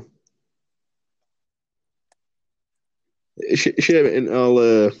it too? Shame it in all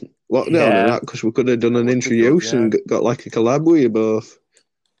lockdown and that, because we could have done an introduce and got like a collab with you both.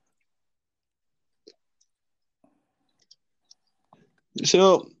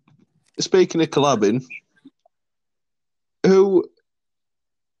 So, speaking of collabing, who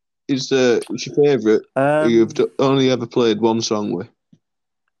is your favourite you've only ever played one song with?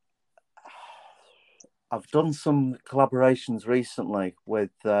 I've done some collaborations recently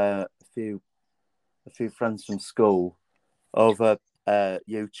with a few friends from school over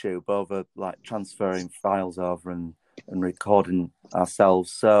YouTube, over like transferring files over and recording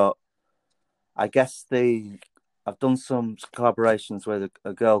ourselves. So I guess I've done some collaborations with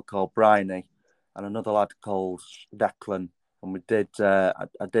a girl called Bryony and another lad called Declan, and we did I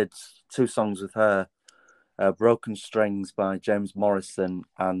did 2 songs with her, Broken Strings by James Morrison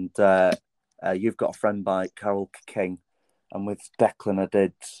and You've Got a Friend by Carole King. And with Declan I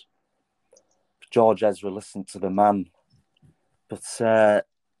did George Ezra, Listen to the Man. But I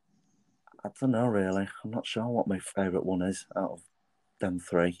don't know really. I'm not sure what my favourite one is out of them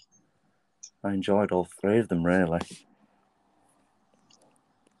 3. I enjoyed all 3 of them really.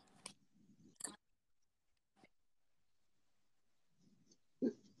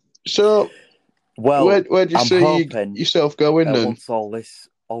 So, where do you see yourself going then? Once all this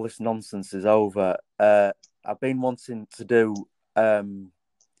nonsense is over, I've been wanting to do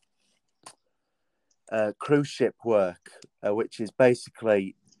cruise ship work, which is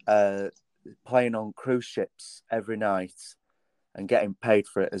basically playing on cruise ships every night and getting paid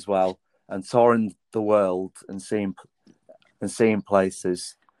for it as well, and touring the world and seeing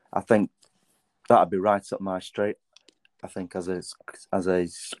places. I think that'd be right up my street. I think as a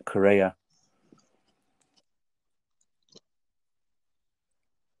career.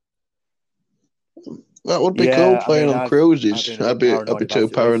 That would be cool Yeah, I playing mean, on I've cruises. been a bit I'd paranoid be too about it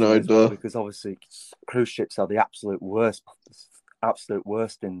recently paranoid as well though. because obviously cruise ships are the absolute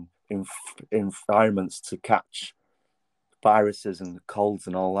worst in environments to catch viruses and colds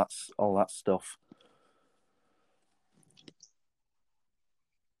and all that stuff.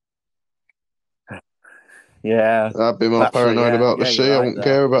 Yeah, I'd be more actually, paranoid about the you're sea. I right wouldn't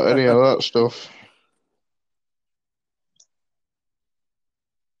care about any there. of that stuff.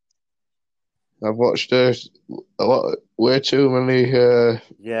 I've watched way too many Yeah,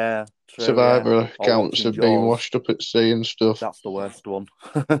 true. Yeah, Survivor or accounts watching of being Jaws. washed up at sea and stuff. That's the worst one.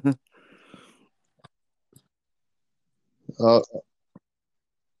 Oh,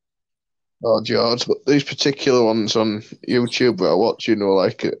 oh, George, but these particular ones on YouTube that I watch,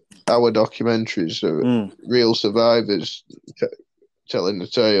 like our documentaries, Mm, real survivors telling the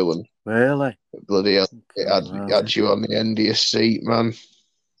tale, and really? bloody hell, it Okay, had you on the end of your seat, man.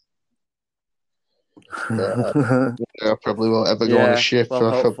 Uh, well. I probably won't ever go on a Yeah. ship, Well,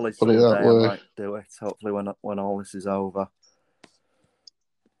 if I hopefully put it that someday I way. might do it. Hopefully when all this is over.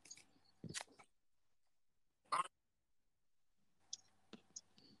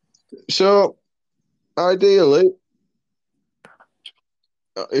 So, ideally,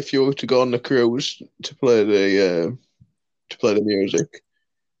 if you were to go on the cruise to play the music,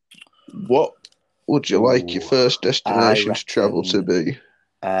 what would you like your Ooh, first I destination to travel to reckon. be?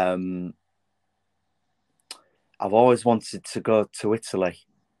 Um, I've always wanted to go to Italy.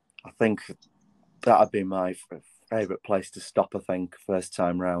 I think that'd be my favorite place to stop. I think first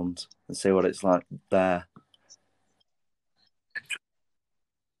time round and see what it's like there.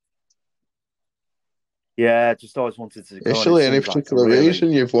 Yeah, just always wanted to go, and it Italy, any seems like a particular really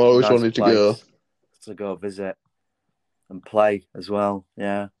reason you've always nice wanted to go? place to go visit and play as well.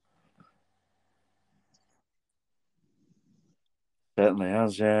 Yeah, certainly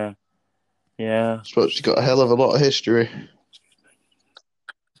has. Yeah, yeah. I suppose you've got a hell of a lot of history.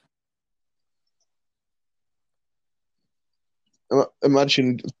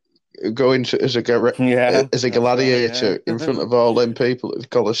 Imagine going to Yeah, as a that's right. gladiator in front of all them people at the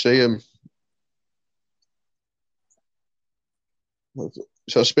Colosseum.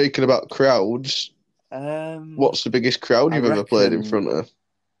 So speaking about crowds, Yeah. what's the biggest crowd I you've ever played in reckon. front of?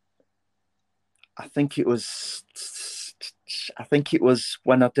 I think it was. I think it was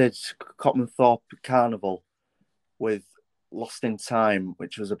when I did Cotmanthorpe Carnival with Lost in Time,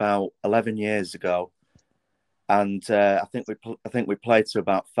 which was about 11 years ago, and I think we played to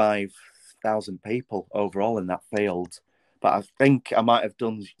about 5,000 people overall in that field. But I think I might have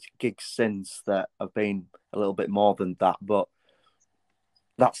done gigs since that have been a little bit more than that. But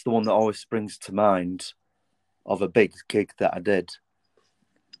that's the one that always springs to mind of a big gig that I did.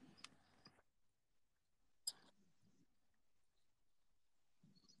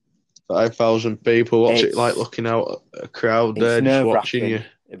 5,000 people. What's it like It's looking out at a crowd it's there just nerve watching you?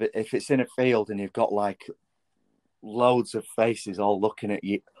 wracking if it's in a field and you've got like loads of faces all looking at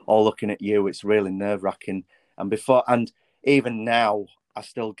you, it's really nerve wracking. And even now, I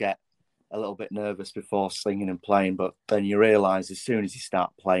still get a little bit nervous before singing and playing. But then you realise as soon as you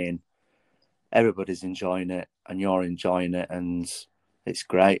start playing, everybody's enjoying it and you're enjoying it, and it's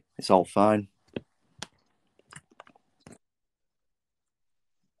great. It's all fine.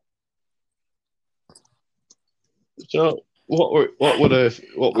 So what I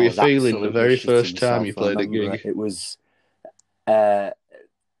were you was feeling the absolutely very shitting first time myself. you I played a remember it. gig? It was uh,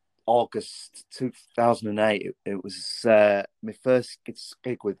 August 2008. It was my first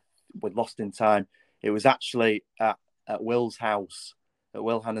gig with Lost in Time. It was actually at Will's house, at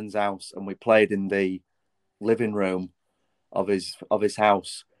Will Hannon's house, and we played in the living room of his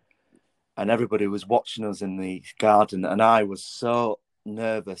house, and everybody was watching us in the garden, and I was so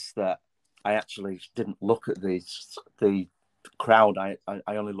nervous that I actually didn't look at the crowd. I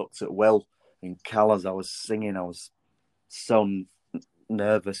only looked at Will and Cal as I was singing. I was so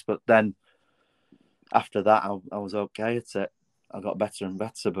nervous, but then after that, I was okay at it. I got better and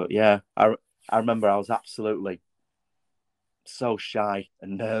better. But yeah, I remember I was absolutely so shy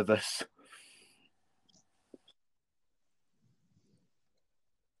and nervous.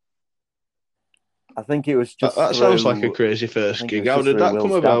 I think it was That, just that sounds like a through. crazy I first think it gig. was How just did through that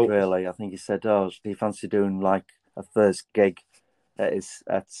come Will's dad. about? Really, I think he said, "Oh, do you fancy doing like a first gig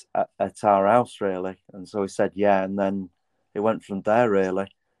at our house?" Really, and so he said, "Yeah," and then it went from there. Really.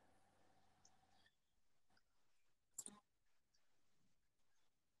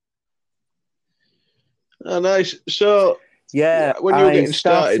 Oh, nice. So Yeah, when you were I getting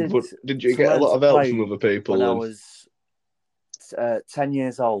started, started but did you to get a learn lot to of help from play other when people I then? was 10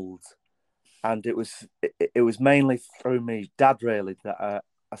 years old, and it was mainly through my dad really that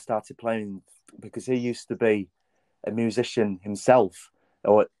I started playing because he used to be a musician himself,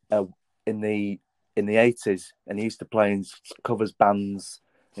 or in the 80s, and he used to play in covers bands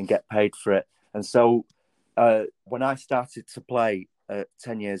and get paid for it. And so when I started to play at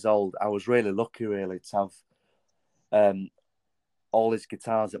 10 years old, I was really lucky, really, to have all his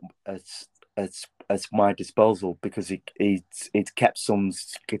guitars at my disposal, because he'd kept some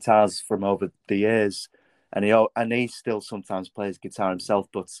guitars from over the years, and he still sometimes plays guitar himself,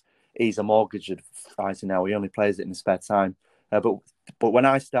 but he's a mortgage advisor now. He only plays it in his spare time. But when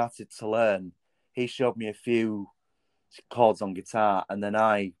I started to learn, he showed me a few chords on guitar, and then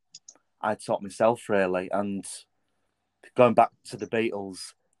I taught myself, really. And going back to the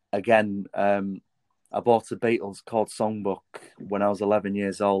Beatles again, I bought a Beatles chord songbook when I was 11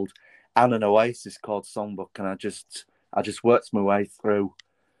 years old, and an Oasis chord songbook, and I just worked my way through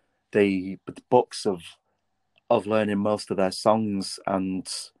the books of learning most of their songs, and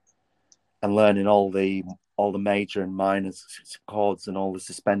learning all the major and minor chords and all the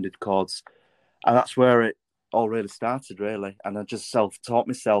suspended chords. And that's where it all really started, really. And I just self-taught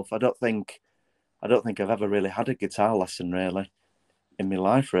myself. I don't think I've ever really had a guitar lesson, really, in my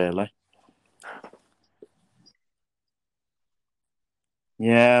life, really.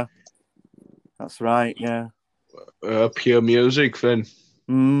 Yeah, that's right. Yeah. Pure music then.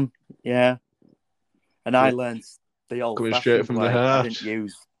 Yeah. And I learned the Coming old-fashioned straight from the way. I heart. didn't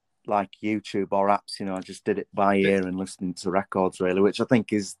use like YouTube or apps, I just did it by ear and listening to records, really, which I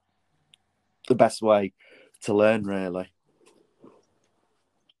think is the best way to learn, really.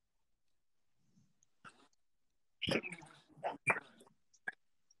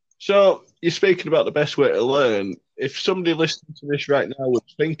 So you're speaking about the best way to learn. If somebody listening to this right now was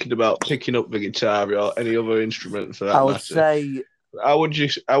thinking about picking up the guitar or any other instrument for I that would matter, say, how would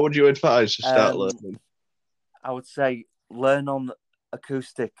you advise to start learning? I would say learn on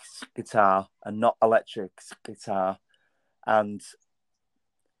acoustic guitar and not electric guitar. And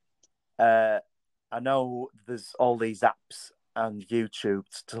I know there's all these apps and YouTube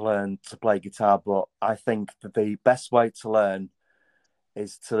to learn to play guitar, but I think that the best way to learn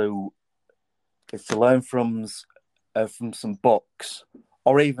is to learn from some books,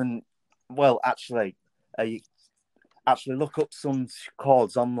 or even, well, actually look up some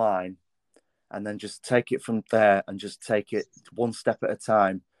chords online, and then just take it from there, and just take it one step at a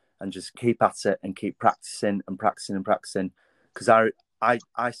time, and just keep at it and keep practicing and practicing and practicing. Because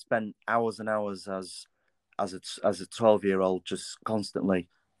I spent hours and hours as a 12-year-old just constantly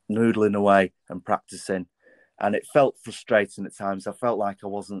noodling away and practicing, and it felt frustrating at times. I felt like I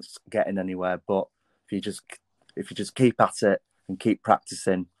wasn't getting anywhere, but if you just keep at it and keep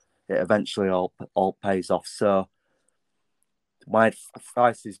practicing, it eventually all pays off. So my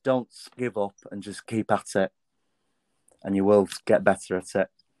advice is, don't give up and just keep at it, and you will get better at it.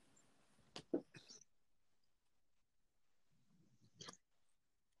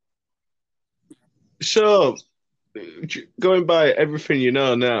 So, going by everything you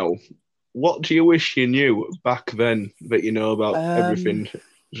know now, what do you wish you knew back then that you know about everything,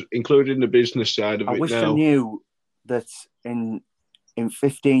 including the business side of I it wish I now? knew that in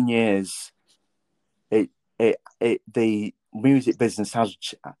 15 years, the music business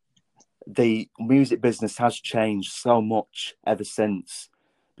has changed so much ever since.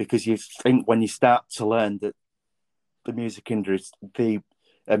 Because you think, when you start to learn that the music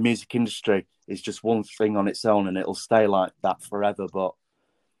industry is just one thing on its own, and it'll stay like that forever. But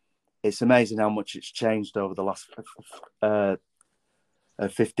it's amazing how much it's changed over the last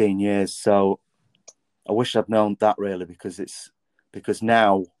 15 years. So I wish I'd known that, really, because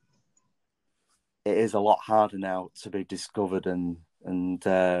now it is a lot harder now to be discovered and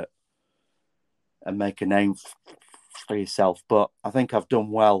make a name for yourself. But I think I've done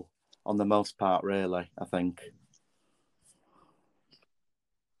well on the most part, really. I think.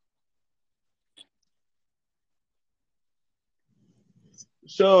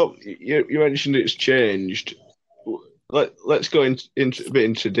 So you mentioned it's changed. Let's go into a bit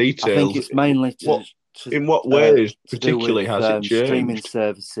into I think details. it's mainly In what ways to do with particularly has it streaming changed?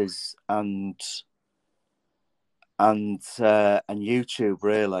 services and YouTube,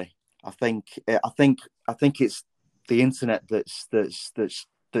 really. I think it's the internet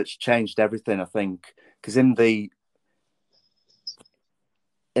that's changed everything. I think, because in the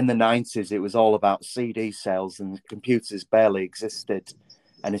 90s, it was all about CD sales, and computers barely existed.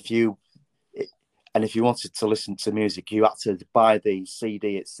 And if you wanted to listen to music, you had to buy the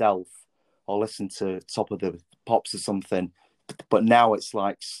CD itself, or listen to Top of the Pops or something. But now it's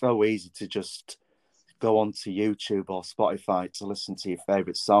like so easy to just go onto YouTube or Spotify to listen to your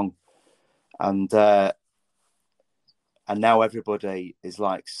favorite song. And and now everybody is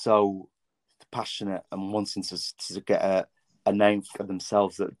like so passionate and wanting to get a name for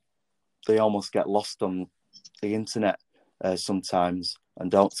themselves that they almost get lost on the internet sometimes and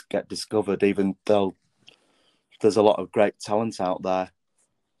don't get discovered, even though there's a lot of great talent out there,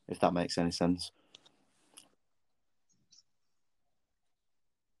 if that makes any sense.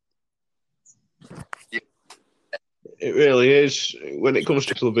 It really is. When it comes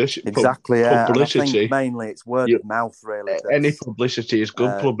to publicity, exactly, yeah. And I think mainly it's word of mouth, really. Any publicity is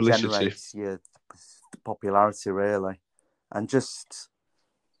good publicity. Generates your popularity, really, and just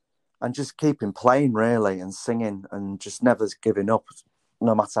keeping playing, really, and singing, and just never giving up,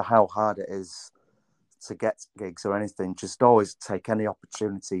 no matter how hard it is to get gigs or anything. Just always take any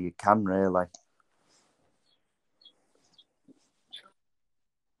opportunity you can, really.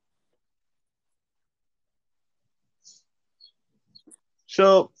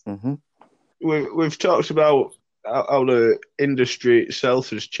 So we've talked about how the industry itself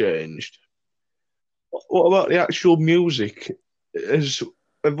has changed. What about the actual music?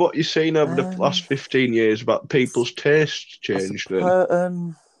 Have what you've seen over the last 15 years about people's tastes changed? I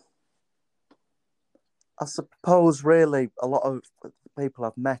suppose really a lot of people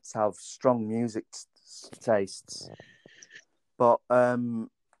I've met have strong music tastes, but I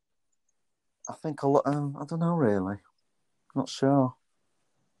think a lot. I don't know really. Not sure.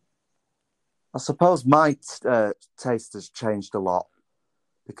 I suppose my taste has changed a lot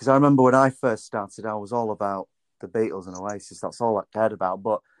because I remember when I first started, I was all about the Beatles and Oasis. That's all I cared about.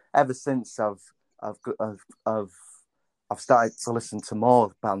 But ever since I've started to listen to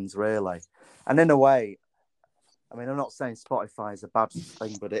more bands, really, and in a way, I mean, I'm not saying Spotify is a bad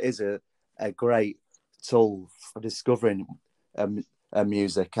thing, but it is a great tool for discovering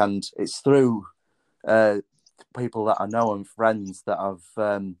music, and it's through people that I know and friends that I've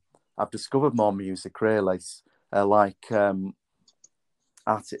discovered more music, really, like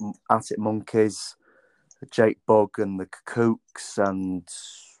Arctic Monkeys, Jake Bugg and the Kooks, and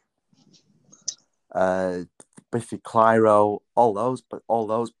Biffy Clyro, all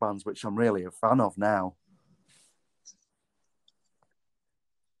those bands which I'm really a fan of now.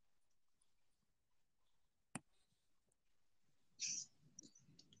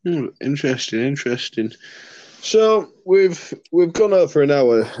 Interesting. So we've gone over an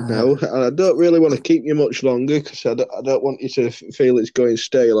hour now, and I don't really want to keep you much longer because I don't want you to feel it's going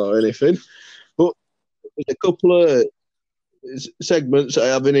stale or anything. But there's a couple of segments I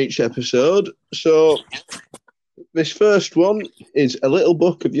have in each episode. So this first one is a little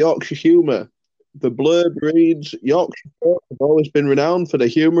book of Yorkshire humour. The blurb reads, Yorkshire folk have always been renowned for their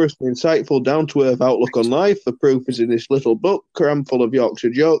humorous and insightful, down-to-earth outlook on life. The proof is in this little book, crammed full of Yorkshire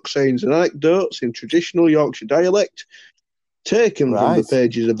jokes, sayings and anecdotes in traditional Yorkshire dialect, taken from the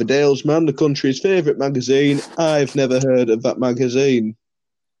pages of The Dalesman, the country's favourite magazine. I've never heard of that magazine.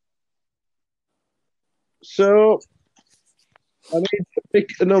 So, I need to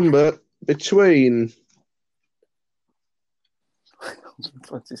pick a number between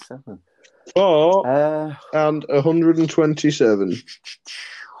 127. 4 and 127.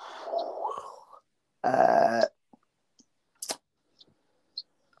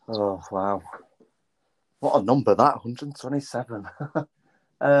 Oh, wow. What a number, that, 127.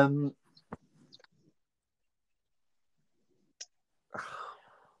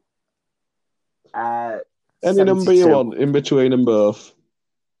 Any number you want in between them both.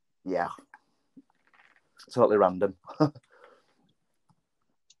 Yeah. Totally random.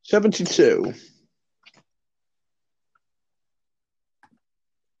 72.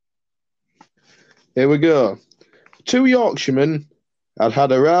 Here we go. Two Yorkshiremen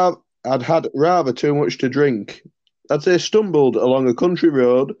had rather too much to drink. As they stumbled along a country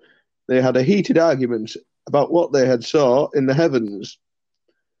road, they had a heated argument about what they had saw in the heavens.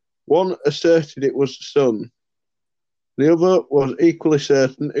 One asserted it was the sun. The other was equally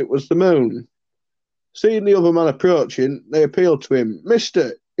certain it was the moon. Seeing the other man approaching, they appealed to him.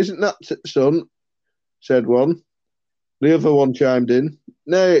 Mister, isn't that the sun? Said one. The other one chimed in.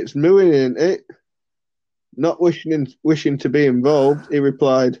 Nay, it's mooing, ain't it? Not wishing to be involved, he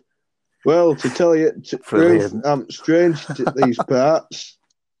replied, well, to tell you the truth, I'm strange to these parts.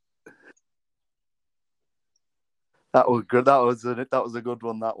 That was good. That was a good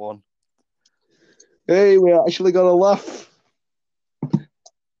one, that one. Hey, we actually got a laugh.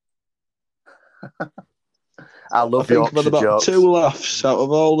 I love Yorkshire I've had about jokes. 2 laughs out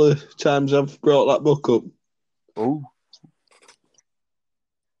of all the times I've brought that book up. Oh.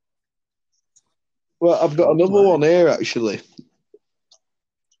 Well, I've got another one here, actually.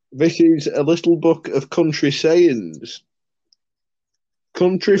 This is a little book of country sayings.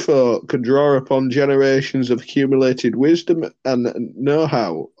 Country folk can draw upon generations of accumulated wisdom and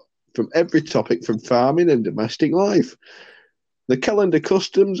know-how from every topic from farming and domestic life. The calendar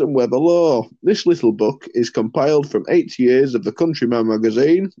customs and weather law. This little book is compiled from 80 years of the Countryman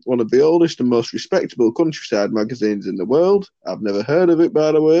magazine, one of the oldest and most respectable countryside magazines in the world. I've never heard of it,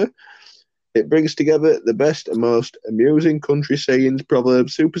 by the way. It brings together the best and most amusing country sayings,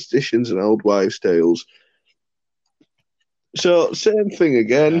 proverbs, superstitions, and old wives' tales. So, same thing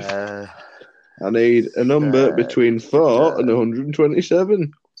again. I need a number between 4 and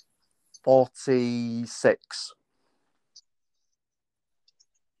 127. 46.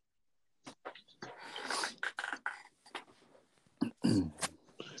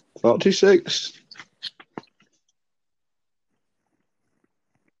 $46.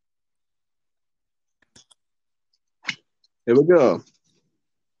 Here we go.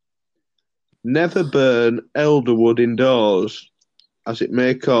 Never burn elderwood indoors, as it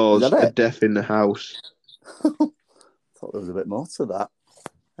may cause a death in the house. Thought there was a bit more to that.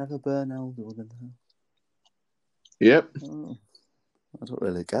 Never burn elderwood in the house. Yep. Oh, I don't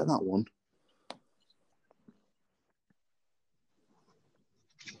really get that one.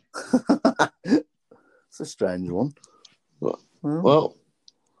 It's a strange one. Well,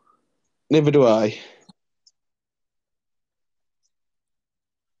 neither do I.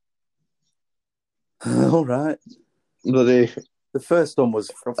 All right. Bloody. The first one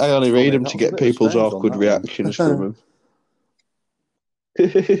was. I only read them to get people's awkward reactions from them.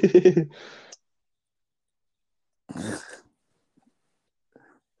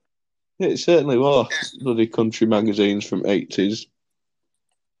 It certainly was. Bloody country magazines from 80s.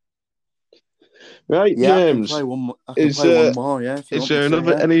 Right, yeah, James. I can play one more, yeah. Is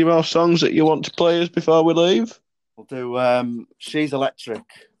there any more songs that you want to play us before we leave? We'll do She's Electric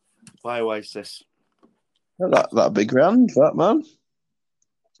by Oasis. That'd be grand, that, man.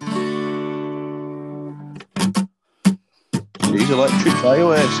 She's Electric by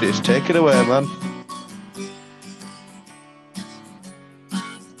Oasis. Take it away, man.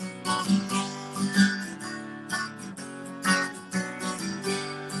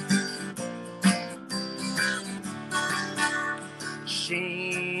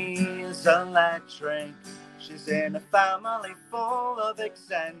 She's electric. She's in a family full of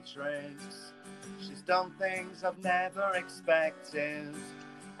eccentrics. She's done things I've never expected,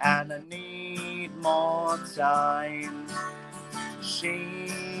 and I need more time.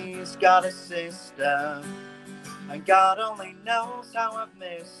 She's got a sister, and God only knows how I've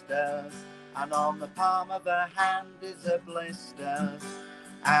missed her. And on the palm of her hand is a blister,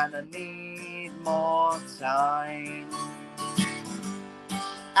 and I need more time.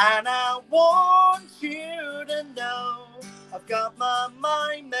 And I want you to know I've got my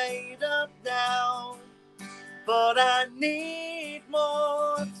mind made up now, but I need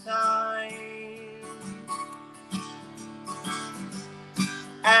more time.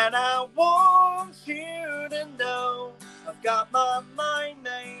 And I want you to know I've got my mind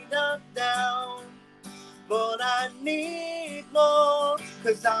made up now, but I need more,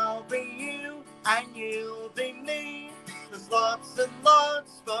 'cause I'll be you and you'll be me. There's lots and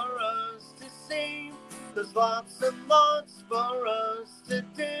lots for us to see. There's lots and lots for us to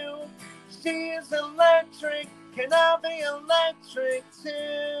do. She is electric, can I be electric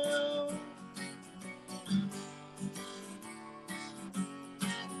too?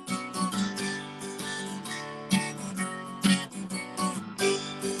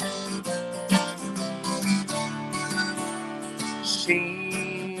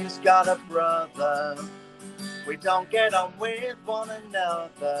 She's got a brother. We don't get on with one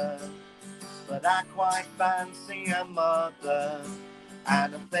another, but I quite fancy her mother,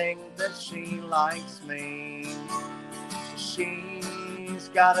 and I think that she likes me. She's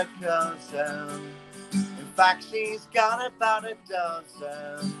got a cousin. In fact, she's got about a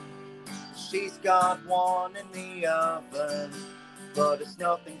dozen. She's got one in the oven, but it's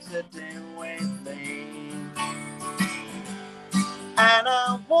nothing to do with me. And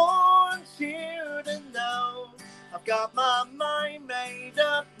I want you to know I've got my mind made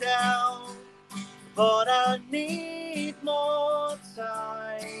up now, but I need more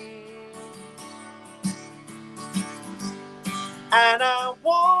time. And I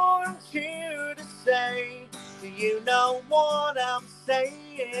want you to say, do you know what I'm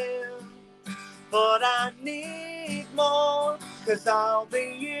saying? But I need more, 'cause I'll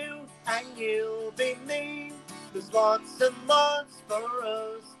be you and you'll be me. There's lots and lots for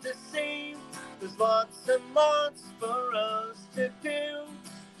us to see. There's lots and lots for us to do.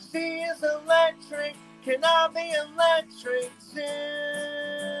 She is electric, can I be electric too?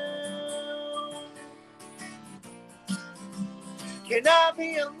 Can I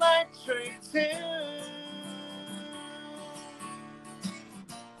be electric too?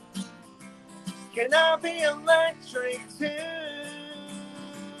 Can I be electric too?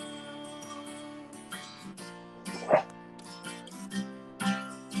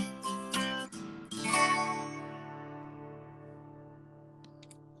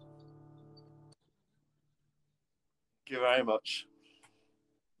 Thank you very much.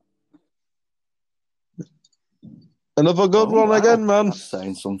 Another good one again, man. That's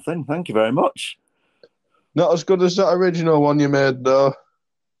saying something. Thank you very much. Not as good as that original one you made, though.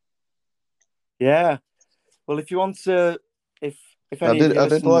 Yeah. Well, if you want to, if I any did, of your I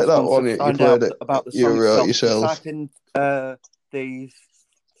did listeners like that want one. to You find played out it. about the You song wrote itself, yourself. type in the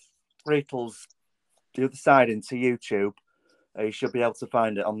Beatles, the other side into YouTube. You should be able to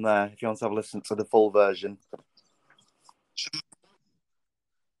find it on there if you want to have a listen to the full version.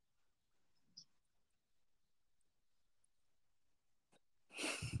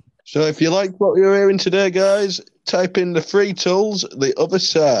 So if you like what you're hearing today, guys, type in the Free Tools, The Other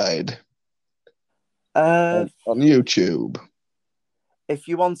Side on YouTube. If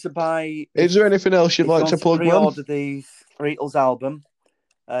you want to buy... Is there anything else you'd like to plug, man? pre-order the Beatles album,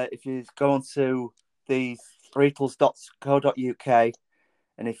 if you go onto the Beatles.co.uk,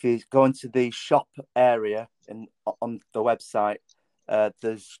 and if you go into the shop area on the website,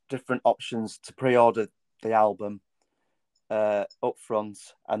 there's different options to pre-order the album up front,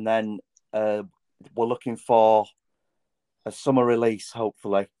 and then we're looking for a summer release,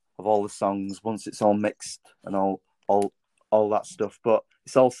 hopefully, of all the songs once it's all mixed and all that stuff. But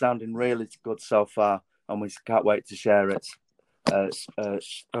it's all sounding really good so far, and we can't wait to share it. So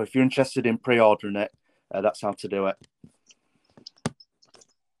if you're interested in pre-ordering it, that's how to do it.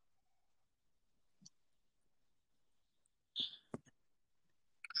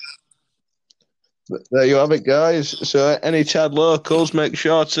 There you have it, guys. So any Tad locals, make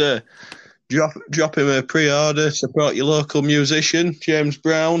sure to drop him a pre-order. Support your local musician, James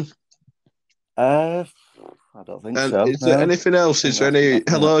Brown. I don't think so. Is there anything else? Is there any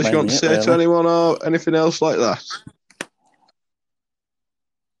hellos you want to say to anyone or anything else like that?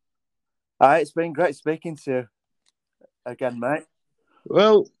 It's been great speaking to you again, mate.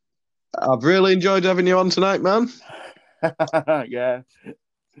 Well, I've really enjoyed having you on tonight, man. Yeah.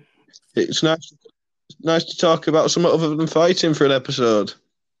 It's nice to talk about something other than fighting for an episode.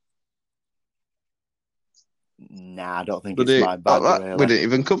 Nah, I don't think it's my bag, really. We didn't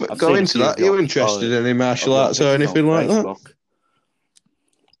even go into that. Are you interested in any martial arts or anything like that?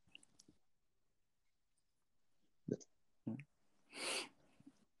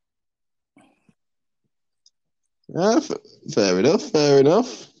 Yeah, fair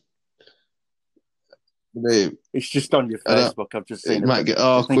enough. It's just on your Facebook. I've just seen it. Might get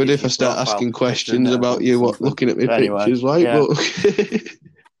awkward if I start asking questions about you, looking at me pictures, like. Yeah.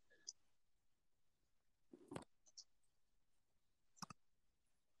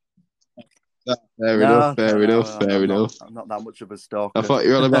 But... Fair enough. I'm not that much of a stalker. I thought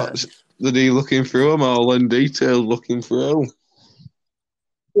you were on about looking through them all in detail, looking through.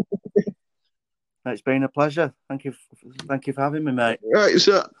 It's been a pleasure. Thank you for having me, mate. Right,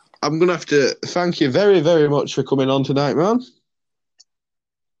 so I'm going to have to thank you very, very much for coming on tonight, man.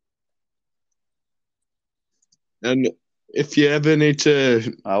 And if you ever need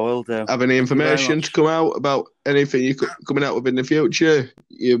to I will do. Have any information to come out about anything you're coming out with in the future,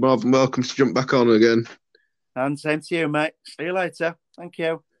 you're more than welcome to jump back on again. And same to you, mate. See you later. Thank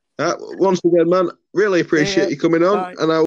you. Once again, man, really appreciate you coming on. Bye. And